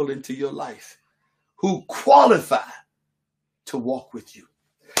people into your life who qualify to walk with you.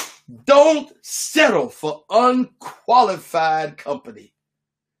 Don't settle for unqualified company.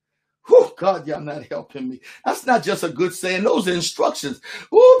 Whew, God, y'all not helping me. That's not just a good saying. Those are instructions.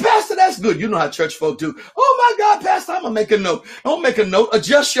 Oh, Pastor, that's good. You know how church folk do. Oh, my God, Pastor, I'm going to make a note. Don't make a note.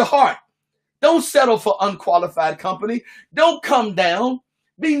 Adjust your heart. Don't settle for unqualified company. Don't come down.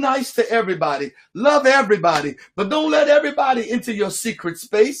 Be nice to everybody. Love everybody. But don't let everybody into your secret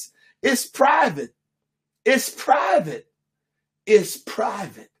space. It's private. It's private. It's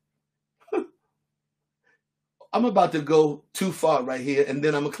private. I'm about to go too far right here, and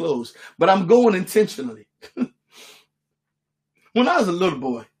then I'm going to close. But I'm going intentionally. When I was a little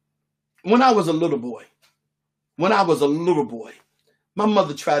boy, my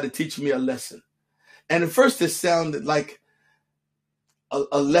mother tried to teach me a lesson. And at first it sounded like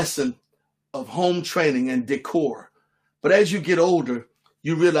a lesson of home training and decor. But as you get older,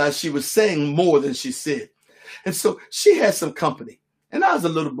 you realize she was saying more than she said. And so she had some company. And I was a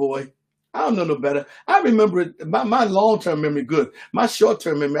little boy. I don't know no better. I remember it, my long-term memory good. My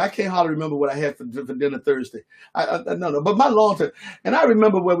short-term memory, I can't hardly remember what I had for dinner Thursday. No, but my long-term. And I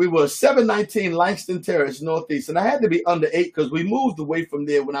remember where we were, 719 Langston Terrace, Northeast. And I had to be under 8 because we moved away from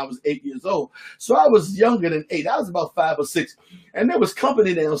there when I was 8 years old. So I was younger than 8. I was about 5 or 6. And there was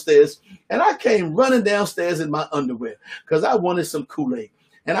company downstairs. And I came running downstairs in my underwear because I wanted some Kool-Aid.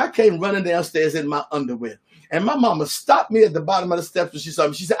 And I came running downstairs in my underwear. And my mama stopped me at the bottom of the steps when she saw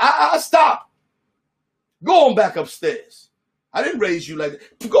me. She said, stop. Go on back upstairs. I didn't raise you like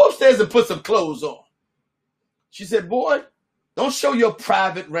that. Go upstairs and put some clothes on. She said, boy, don't show your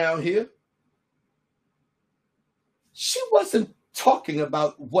private round here. She wasn't talking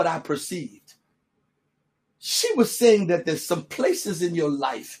about what I perceived. She was saying that there's some places in your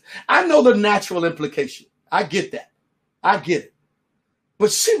life. I know the natural implication. I get that. I get it.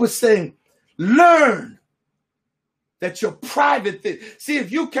 But she was saying, learn that your private thing. See,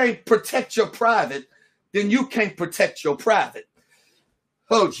 if you can't protect your private, then you can't protect your private.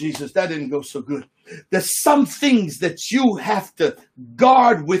 Oh, Jesus, that didn't go so good. There's some things that you have to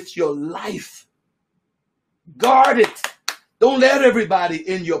guard with your life. Guard it. Don't let everybody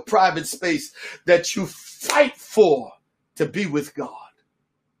in your private space that you fight for to be with God.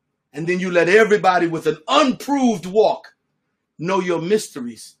 And then you let everybody with an unproved walk know your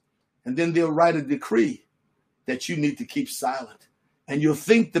mysteries. And then they'll write a decree that you need to keep silent. And you'll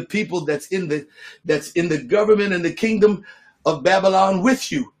think the people that's in the government and the kingdom of Babylon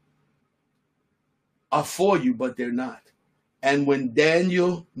with you are for you, but they're not. And when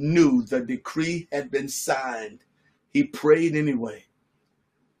Daniel knew the decree had been signed, he prayed anyway.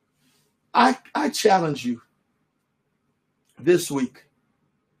 I challenge you this week,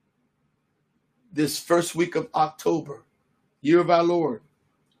 this first week of October, year of our Lord,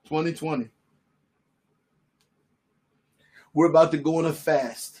 2020. We're about to go on a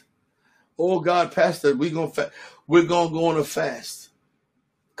fast. Oh God, Pastor, we're going to go on a fast.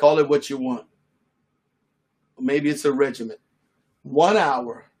 Call it what you want. Maybe it's a regiment. 1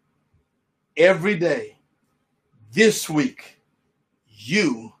 hour every day this week,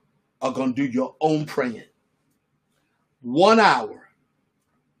 you are going to do your own praying. 1 hour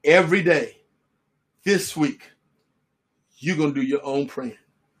every day this week, you're going to do your own praying.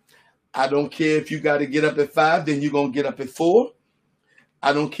 I don't care if you got to get up at 5, then you're going to get up at 4.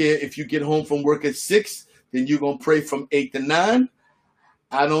 I don't care if you get home from work at 6, then you're going to pray from 8 to 9.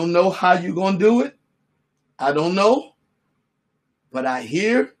 I don't know how you're going to do it. I don't know. But I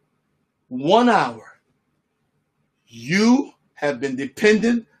hear 1 hour. You have been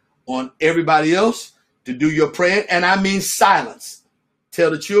dependent on everybody else to do your praying. And I mean silence. Tell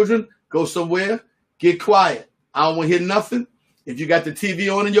the children, go somewhere, get quiet. I don't want to hear nothing. If you got the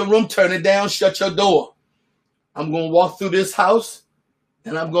TV on in your room, turn it down, shut your door. I'm going to walk through this house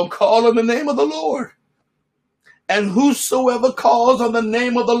and I'm going to call on the name of the Lord. And whosoever calls on the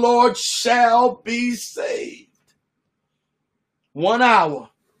name of the Lord shall be saved. 1 hour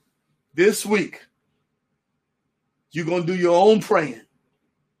this week, you're going to do your own praying.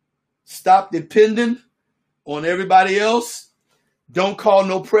 Stop depending on everybody else. Don't call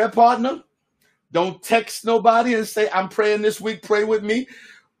no prayer partner. Don't text nobody and say, I'm praying this week, pray with me.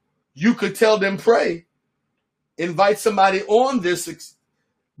 You could tell them pray. Invite somebody on this.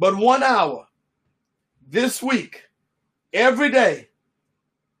 But 1 hour this week, every day.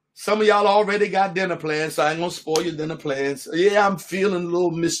 Some of y'all already got dinner plans, so I ain't going to spoil your dinner plans. Yeah, I'm feeling a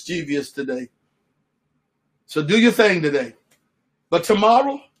little mischievous today. So do your thing today. But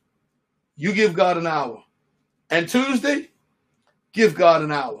tomorrow, you give God an hour. And Tuesday, give God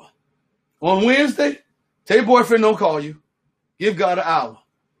an hour. On Wednesday, tell your boyfriend don't call you. Give God an hour.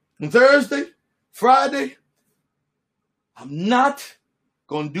 On Thursday, Friday, I'm not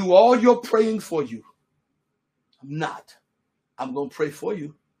going to do all your praying for you. I'm not. I'm going to pray for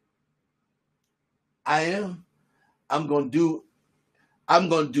you. I am. I'm going to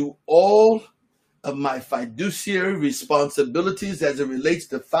do all of my fiduciary responsibilities as it relates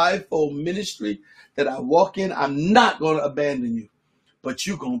to fivefold ministry that I walk in. I'm not going to abandon you. But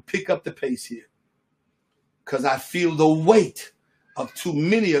you're going to pick up the pace here. Because I feel the weight of too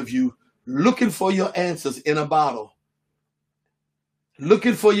many of you looking for your answers in a bottle.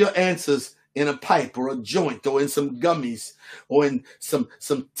 Looking for your answers in a pipe or a joint or in some gummies or in some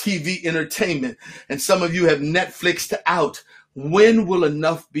TV entertainment. And some of you have Netflixed out. When will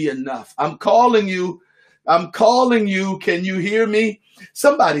enough be enough? I'm calling you. Can you hear me?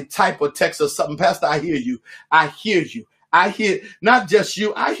 Somebody type or text or something. Pastor, I hear you. I hear you. I hear not just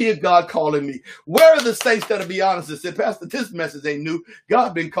you, I hear God calling me. Where are the saints that'll be honest and say, Pastor, this message ain't new.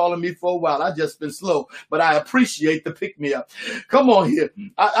 God been calling me for a while. I just been slow, but I appreciate the pick me up. Come on here.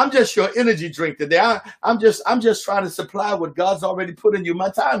 I'm just your energy drink today. I'm just trying to supply what God's already put in you. My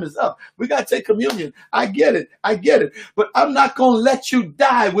time is up. We got to take communion. I get it. But I'm not going to let you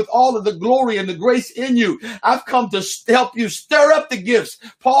die with all of the glory and the grace in you. I've come to help you stir up the gifts.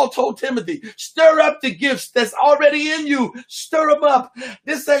 Paul told Timothy, stir up the gifts that's already in you. Stir them up.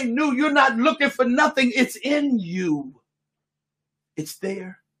 This ain't new. You're not looking for nothing. It's in you. It's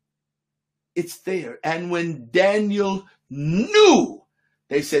there. It's there. And when Daniel knew,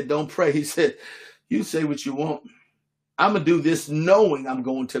 they said, don't pray. He said, you say what you want. I'm going to do this knowing I'm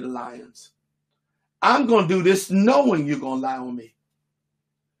going to the lions. I'm going to do this knowing you're going to lie on me.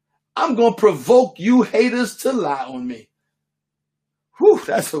 I'm going to provoke you haters to lie on me. Whew,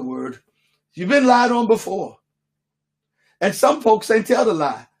 that's a word. You've been lied on before. And some folks ain't tell the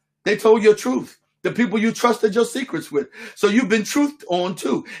lie. They told your truth. The people you trusted your secrets with. So you've been truthed on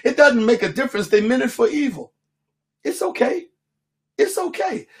too. It doesn't make a difference. They meant it for evil. It's okay. It's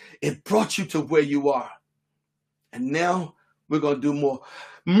okay. It brought you to where you are. And now we're going to do more.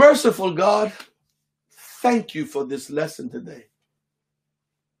 Merciful God, thank you for this lesson today.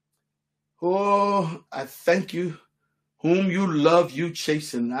 Oh, I thank you. Whom you love, you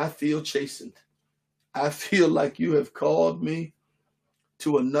chasten. I feel chastened. I feel like you have called me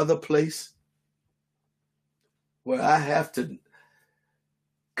to another place where I have to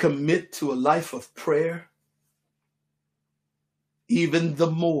commit to a life of prayer, even the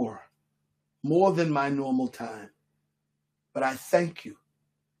more than my normal time. But I thank you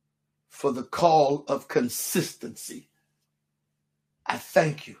for the call of consistency. I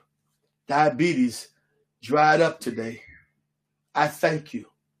thank you. Diabetes dried up today. I thank you.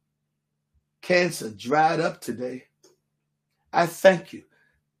 Cancer dried up today. I thank you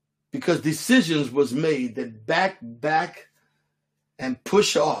because decisions was made that back and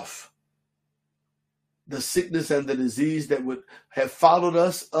push off the sickness and the disease that would have followed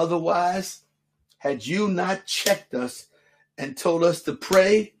us otherwise had you not checked us and told us to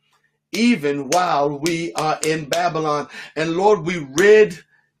pray even while we are in Babylon. And Lord, we read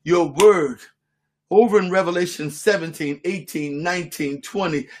your word over in Revelation 17, 18, 19,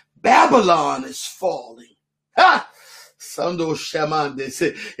 20. Babylon is falling. Ha! Sando Shaman, they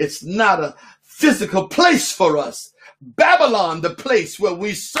say it's not a physical place for us. Babylon, the place where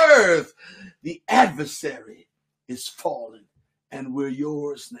we serve the adversary, is falling. And we're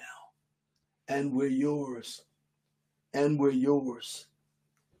yours now. And we're yours. And we're yours.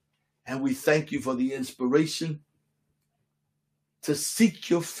 And we thank you for the inspiration to seek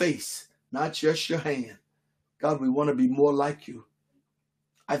your face, not just your hand. God, we want to be more like you.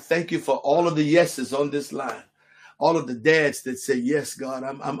 I thank you for all of the yeses on this line. All of the dads that say, yes, God,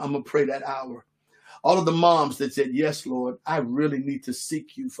 I'm going to pray that hour. All of the moms that said, yes, Lord, I really need to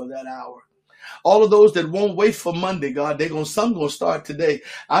seek you for that hour. All of those that won't wait for Monday, God, some going to start today.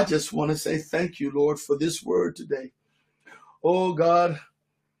 I just want to say thank you, Lord, for this word today. Oh, God,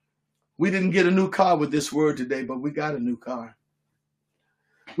 we didn't get a new car with this word today, but we got a new car.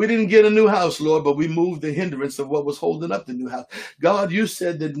 We didn't get a new house, Lord, but we moved the hindrance of what was holding up the new house. God, you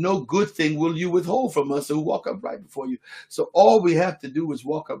said that no good thing will you withhold from us who walk upright before you. So all we have to do is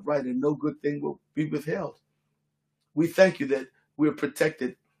walk upright and no good thing will be withheld. We thank you that we're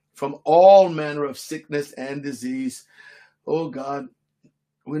protected from all manner of sickness and disease. Oh, God,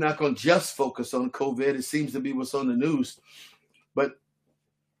 we're not going to just focus on COVID. It seems to be what's on the news. But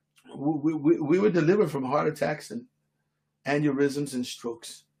we were delivered from heart attacks and aneurysms and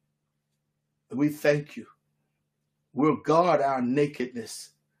strokes. We thank you. We'll guard our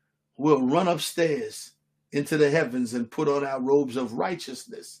nakedness. We'll run upstairs into the heavens and put on our robes of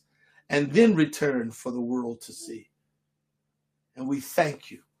righteousness and then return for the world to see. And we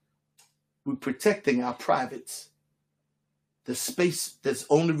thank you. We're protecting our privates. The space that's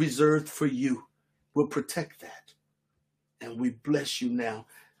only reserved for you. We'll protect that. And we bless you now.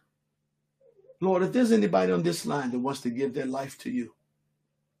 Lord, if there's anybody on this line that wants to give their life to you,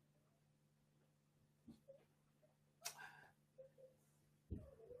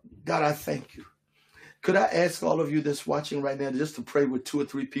 God, I thank you. Could I ask all of you that's watching right now just to pray with 2 or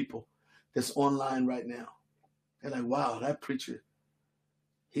 3 people that's online right now? They're like, wow, that preacher,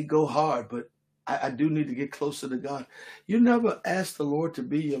 he go hard, but I do need to get closer to God. You never asked the Lord to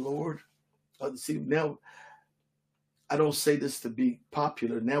be your Lord. See, now, I don't say this to be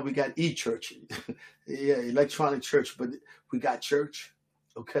popular. Now we got e-church. Yeah, electronic church, but we got church,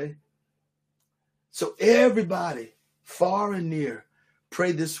 okay? So everybody, far and near,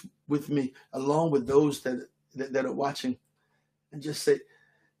 pray this with me, along with those that are watching and just say,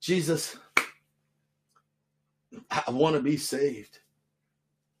 Jesus, I want to be saved.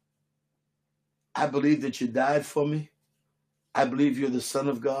 I believe that you died for me. I believe you're the Son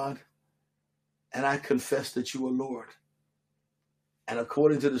of God. And I confess that you are Lord. And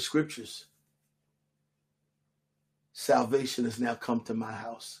according to the scriptures, salvation has now come to my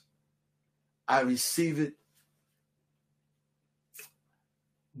house. I receive it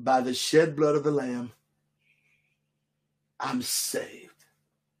by the shed blood of the Lamb. I'm saved.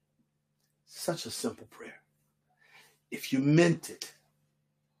 Such a simple prayer. If you meant it,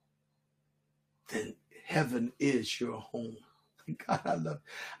 then heaven is your home. God, I love it.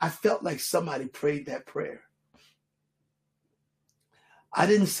 I felt like somebody prayed that prayer. I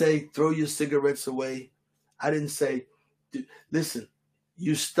didn't say throw your cigarettes away. I didn't say, listen,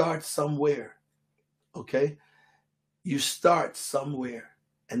 you start somewhere, okay? You start somewhere,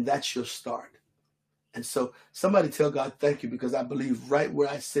 and that's your start. And so somebody tell God thank you, because I believe right where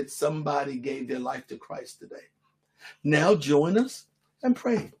I sit, somebody gave their life to Christ today. Now join us and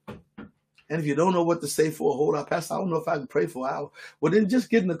pray. And if you don't know what to say for a whole hour, Pastor, I don't know if I can pray for an hour. Well, then just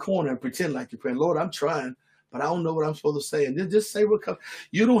get in the corner and pretend like you're praying. Lord, I'm trying, but I don't know what I'm supposed to say. And then just say what comes.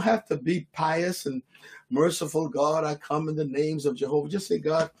 You don't have to be pious and merciful. God, I come in the names of Jehovah. Just say,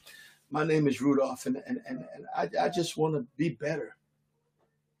 God, my name is Rudolph, and I just want to be better.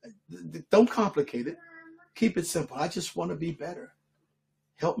 Don't complicate it. Keep it simple. I just want to be better.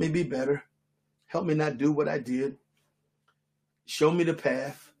 Help me be better. Help me not do what I did. Show me the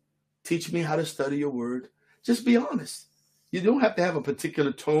path. Teach me how to study your word. Just be honest. You don't have to have a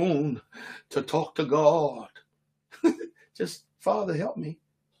particular tone to talk to God. Just, Father, help me.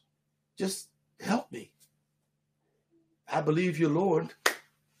 Just help me. I believe you, Lord,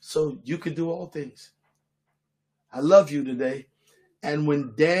 so you can do all things. I love you today. And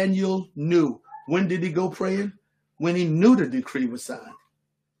when Daniel knew, when did he go praying? When he knew the decree was signed.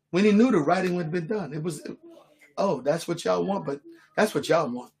 When he knew the writing had been done. It was, oh, that's what y'all want, but that's what y'all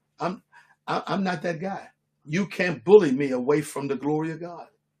want. I'm not that guy. You can't bully me away from the glory of God.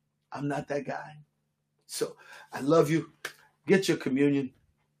 I'm not that guy. So I love you. Get your communion.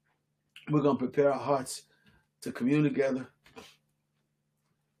 We're going to prepare our hearts to commune together.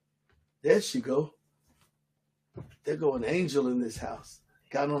 There she go. There go an angel in this house.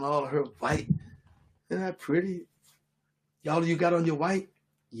 Got on all of her white. Isn't that pretty? Y'all, you got on your white?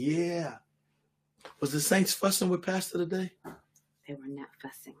 Yeah. Was the saints fussing with Pastor today? They were not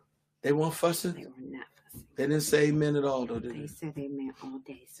fussing. They weren't fussing? They were not fussing. They didn't say amen at all, though, did they? They said amen all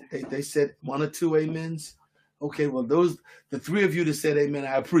day, sir. They said one or two amens? Okay, well, the three of you that said amen,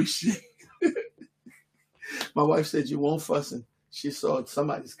 I appreciate. My wife said you weren't fussing. She saw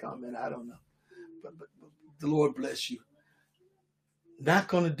somebody's comment. I don't know. But the Lord bless you. Not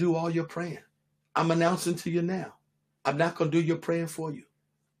going to do all your praying. I'm announcing to you now. I'm not going to do your praying for you.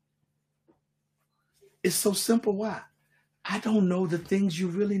 It's so simple. Why? I don't know the things you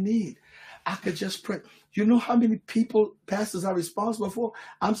really need. I could just pray. You know how many people pastors are responsible for?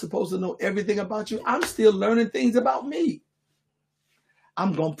 I'm supposed to know everything about you. I'm still learning things about me.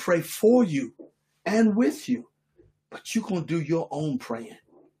 I'm going to pray for you and with you. But you're going to do your own praying.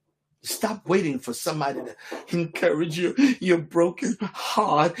 Stop waiting for somebody to encourage you. You're broken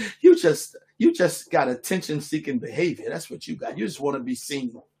heart. You just got attention-seeking behavior. That's what you got. You just want to be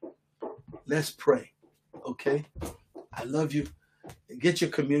seen. Let's pray. Okay? I love you. Get your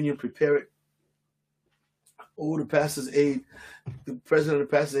communion. Prepare it. Oh, the pastor's aide, the president of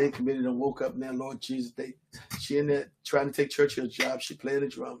the pastor's aide committee done woke up now. Lord Jesus, she in there trying to take Churchill's job. She playing the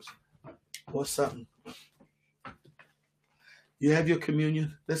drums or something. You have your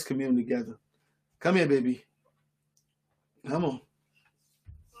communion. Let's commune together. Come here, baby. Come on.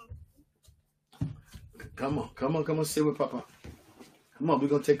 Come on, sit with Papa. Come on, we're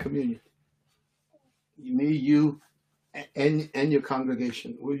going to take communion. Me, you, and your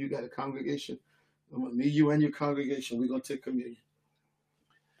congregation. Well, you got a congregation. Me, you, and your congregation. We're going to take communion.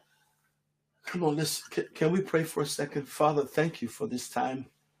 Come on, can we pray for a second? Father, thank you for this time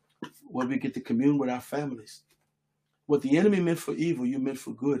where we get to commune with our families. What the enemy meant for evil, you meant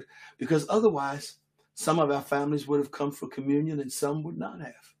for good. Because otherwise, some of our families would have come for communion and some would not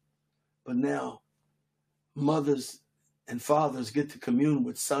have. But now, mothers and fathers get to commune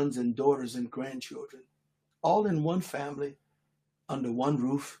with sons and daughters and grandchildren. All in one family, under one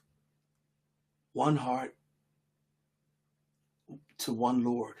roof, one heart, to one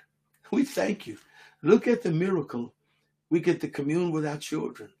Lord. We thank you. Look at the miracle. We get to commune with our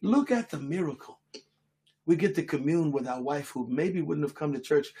children. Look at the miracle. We get to commune with our wife who maybe wouldn't have come to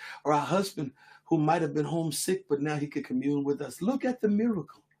church, or our husband who might have been homesick, but now he could commune with us. Look at the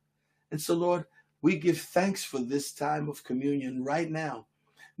miracle. And so, Lord, We give thanks for this time of communion right now.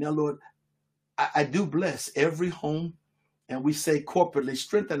 Now, Lord, I do bless every home, and we say corporately,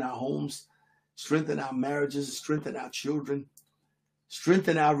 strengthen our homes, strengthen our marriages, strengthen our children,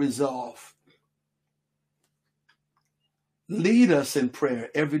 strengthen our resolve. Lead us in prayer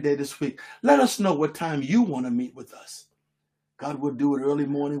every day this week. Let us know what time you want to meet with us. God, we'll do it early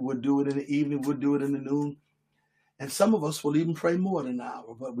morning, we'll do it in the evening, we'll do it in the noon. And some of us will even pray more than an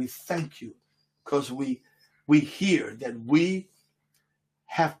hour, but we thank you because we hear that we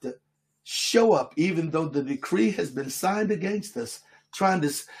have to show up even though the decree has been signed against us.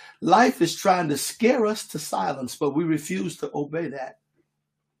 Life is trying to scare us to silence, but we refuse to obey that.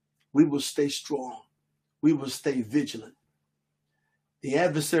 We will stay strong. We will stay vigilant. The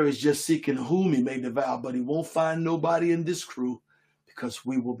adversary is just seeking whom he may devour, but he won't find nobody in this crew because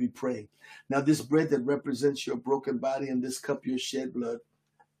we will be praying. Now, this bread that represents your broken body and this cup, your shed blood,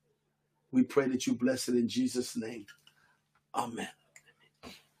 we pray that you bless it in Jesus' name. Amen.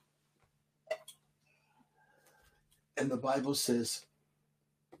 And the Bible says,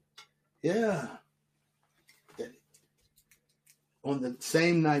 that on the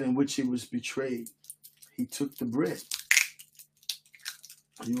same night in which he was betrayed, he took the bread.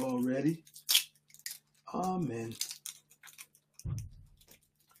 Are you all ready? Amen.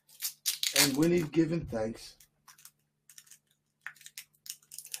 And when he'd given thanks,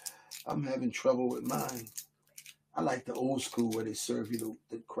 I'm having trouble with mine. I like the old school where they serve you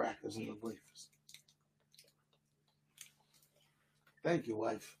the crackers and the wafers. Thank you,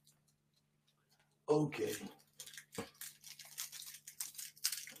 wife. Okay.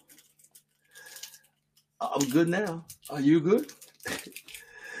 I'm good now. Are you good?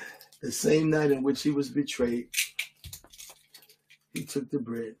 The same night in which he was betrayed, he took the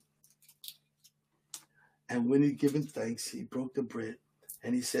bread. And when he'd given thanks, he broke the bread.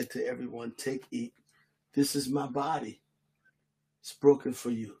 And he said to everyone, take, eat. This is my body. It's broken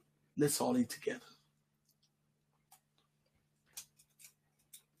for you. Let's all eat together.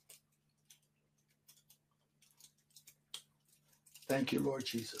 Thank you, Lord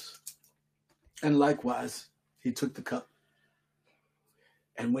Jesus. And likewise, he took the cup.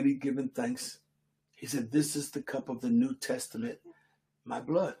 And when he'd given thanks, he said, this is the cup of the New Testament, my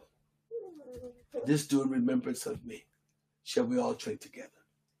blood. This do in remembrance of me. Shall we all drink together?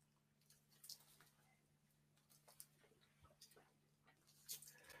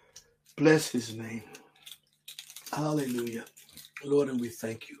 Bless his name. Hallelujah. Lord, and we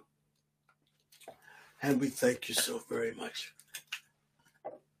thank you. And we thank you so very much.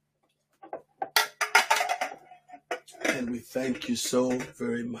 And we thank you so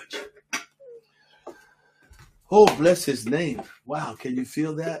very much. Oh, bless his name. Wow, can you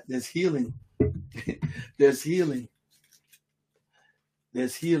feel that? There's healing. There's healing.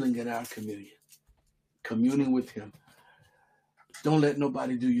 There's healing in our communion. Communing with him. Don't let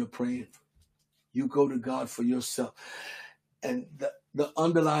nobody do your praying. You go to God for yourself. And the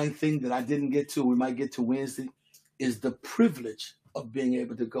underlying thing that I didn't get to, we might get to Wednesday, is the privilege of being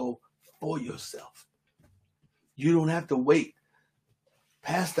able to go for yourself. You don't have to wait.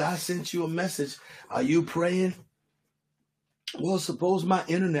 Pastor, I sent you a message. Are you praying? Well, suppose my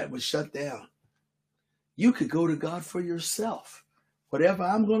internet was shut down. You could go to God for yourself. Whatever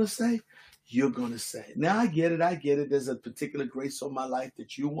I'm going to say, you're going to say. Now, I get it. There's a particular grace on my life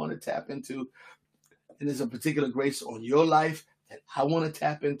that you want to tap into. And there's a particular grace on your life that I want to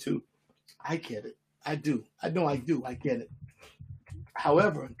tap into. I get it. I do. I know I do. I get it.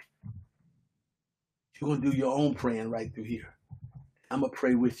 However, you're going to do your own praying right through here. I'm going to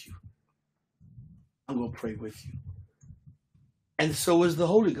pray with you. I'm going to pray with you. And so is the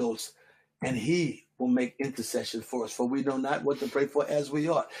Holy Ghost. And he will make intercession for us. For we know not what to pray for as we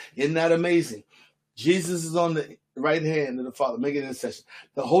ought. Isn't that amazing? Jesus is on the right hand of the Father, making intercession.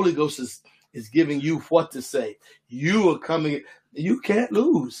 The Holy Ghost is giving you what to say. You are coming. You can't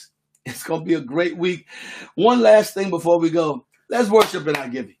lose. It's going to be a great week. One last thing before we go. Let's worship in our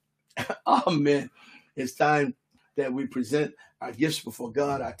giving. Amen. It's time that we present our gifts before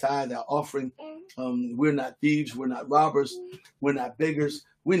God, our tithe, our offering. We're not thieves. We're not robbers. We're not beggars.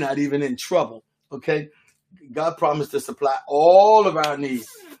 We're not even in trouble. Okay? God promised to supply all of our needs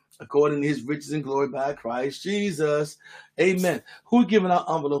according to his riches and glory by Christ Jesus. Amen. Who's giving out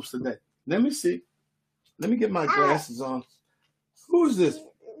envelopes today? Let me see. Let me get my glasses on. Who is this?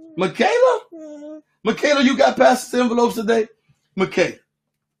 Michaela? Michaela, you got pastor's envelopes today? Michaela,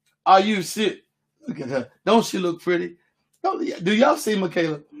 are you serious? Look at her. Don't she look pretty? Do y'all see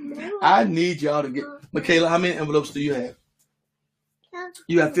Michaela? I need y'all to get... Michaela, how many envelopes do you have?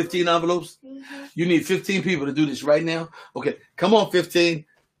 You have 15 envelopes? You need 15 people to do this right now? Okay, come on, 15.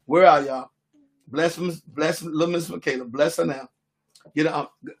 Where are y'all? Bless little Miss Michaela. Bless her now. Get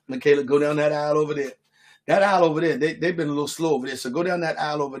out, Michaela. Go down that aisle over there. That aisle over there. They've been a little slow over there. So go down that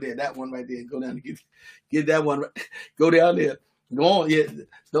aisle over there. That one right there. Go down and get that one. Go down there. Go on. Yeah.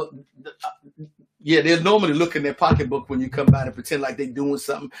 Yeah, they'll normally look in their pocketbook when you come by and pretend like they're doing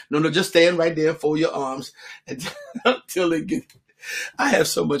something. No, just stand right there, fold your arms until they get. I have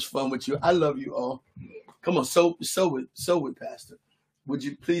so much fun with you. I love you all. Come on, sow with Pastor. Would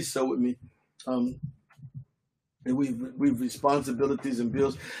you please sow with me? And we've responsibilities and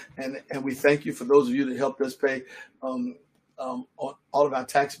bills, and we thank you for those of you that helped us pay on all of our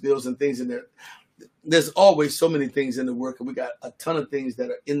tax bills and things in there. There's always so many things in the work, and we got a ton of things that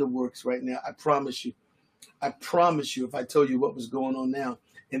are in the works right now. I promise you, if I told you what was going on now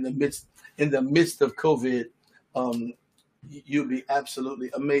in the midst of COVID, you'd be absolutely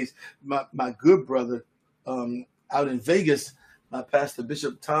amazed. My good brother out in Vegas, my pastor,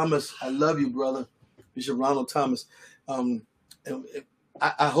 Bishop Thomas, I love you, brother, Bishop Ronald Thomas. And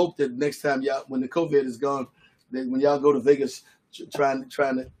I hope that next time y'all, when the COVID is gone, that when y'all go to Vegas trying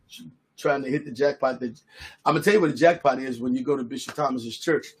to hit the jackpot, I'm gonna tell you what the jackpot is when you go to Bishop Thomas's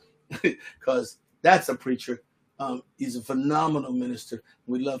church, because that's a preacher. He's a phenomenal minister.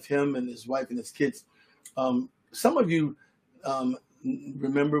 We love him and his wife and his kids. Some of you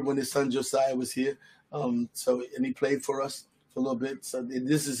remember when his son Josiah was here, and he played for us for a little bit. So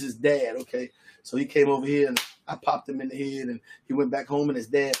this is his dad, okay? So he came over here and I popped him in the head, and he went back home and his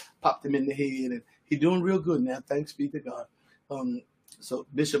dad popped him in the head, and he's doing real good now. Thanks be to God. So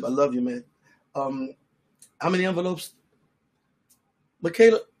Bishop, I love you, man. How many envelopes?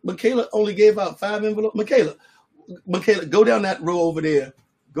 Michaela only gave out 5 envelopes. Michaela, go down that row over there.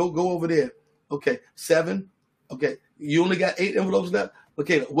 Go over there. Okay, 7. Okay, you only got 8 envelopes left.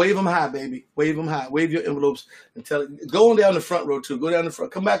 Okay, wave them high, baby. Wave them high. Wave your envelopes and go on down the front row too. Go down the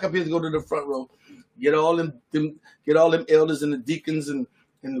front. Come back up here to go to the front row. Get all them elders and the deacons and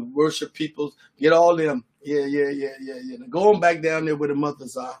the worship people. Get all them. Yeah. Now go on back down there where the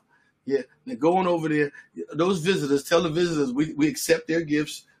mothers are. Yeah. Now go on over there. Those visitors, tell the visitors we accept their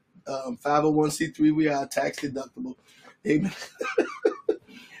gifts. 501c3, we are tax deductible. Amen.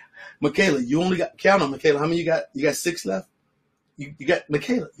 Michaela, you only count on Michaela. How many you got? You got 6 left? You got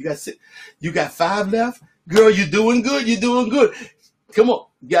Michaela, you got 6. You got 5 left? Girl, you're doing good. You're doing good. Come on.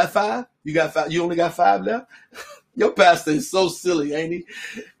 You got 5? You got 5. You only got 5 left? Your pastor is so silly, ain't he?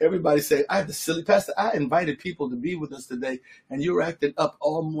 Everybody say, I have the silly pastor. I invited people to be with us today, and you're acting up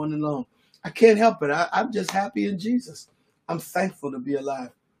all morning long. I can't help it. I'm just happy in Jesus. I'm thankful to be alive.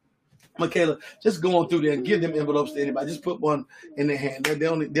 Michaela, just go on through there and give them envelopes to anybody. Just put one in their hand. They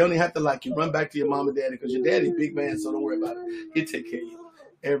only have to like you. Run back to your mom and daddy, because your daddy's big man, so don't worry about it. He'll take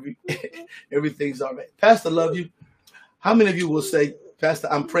care of you. Everything's all right. Pastor, love you. How many of you will say, Pastor,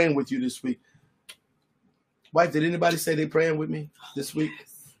 I'm praying with you this week? Wife, did anybody say they're praying with me this week?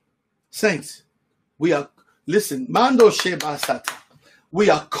 Saints, listen, Mando Shebasata. We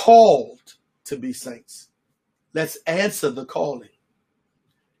are called to be saints. Let's answer the calling.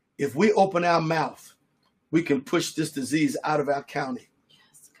 If we open our mouth, we can push this disease out of our county,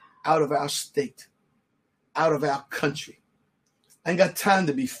 out of our state, out of our country. I ain't got time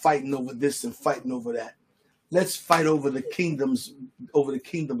to be fighting over this and fighting over that. Let's fight over the kingdom's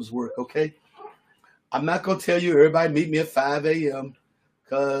work, okay? I'm not going to tell you everybody meet me at 5 a.m.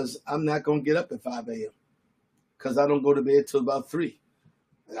 because I'm not going to get up at 5 a.m. because I don't go to bed till about 3.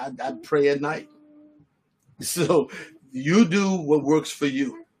 I pray at night. So you do what works for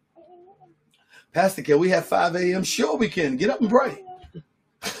you. Pastor, can we have 5 a.m.? Sure we can. Get up and pray.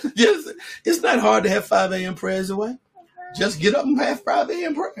 Yes, it's not hard to have 5 a.m. prayers away. Just get up and have 5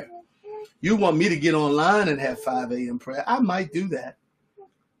 a.m. prayer. You want me to get online and have 5 a.m. prayer? I might do that.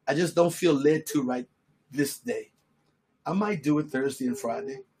 I just don't feel led to right this day. I might do it Thursday and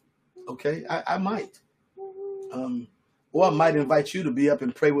Friday. Okay, I might. Or I might invite you to be up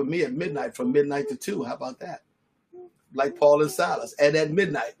and pray with me at midnight, from midnight to 2. How about that? Like Paul and Silas. And at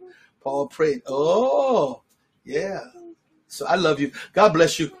midnight, Paul prayed. Oh, yeah. So I love you. God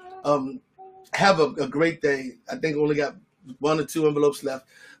bless you. Have a great day. I think I only got 1 or 2 envelopes left.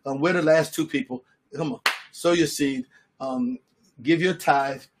 We're the last 2 people. Come on. Sow your seed. Give your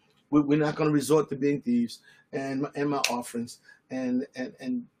tithe. We're not going to resort to being thieves. And my offerings. And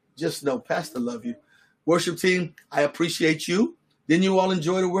just know, Pastor, love you. Worship team, I appreciate you. Didn't you all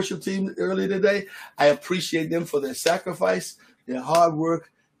enjoy the worship team earlier today? I appreciate them for their sacrifice, their hard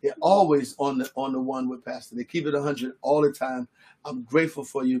work. They're always on the one with Pastor. They keep it 100 all the time. I'm grateful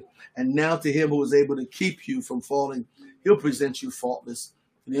for you. And now to him who is able to keep you from falling, he'll present you faultless.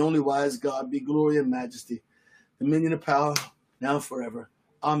 To the only wise God be glory and majesty, dominion and power, now and forever.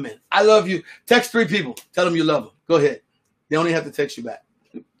 Amen. I love you. Text 3 people. Tell them you love them. Go ahead. They only have to text you back.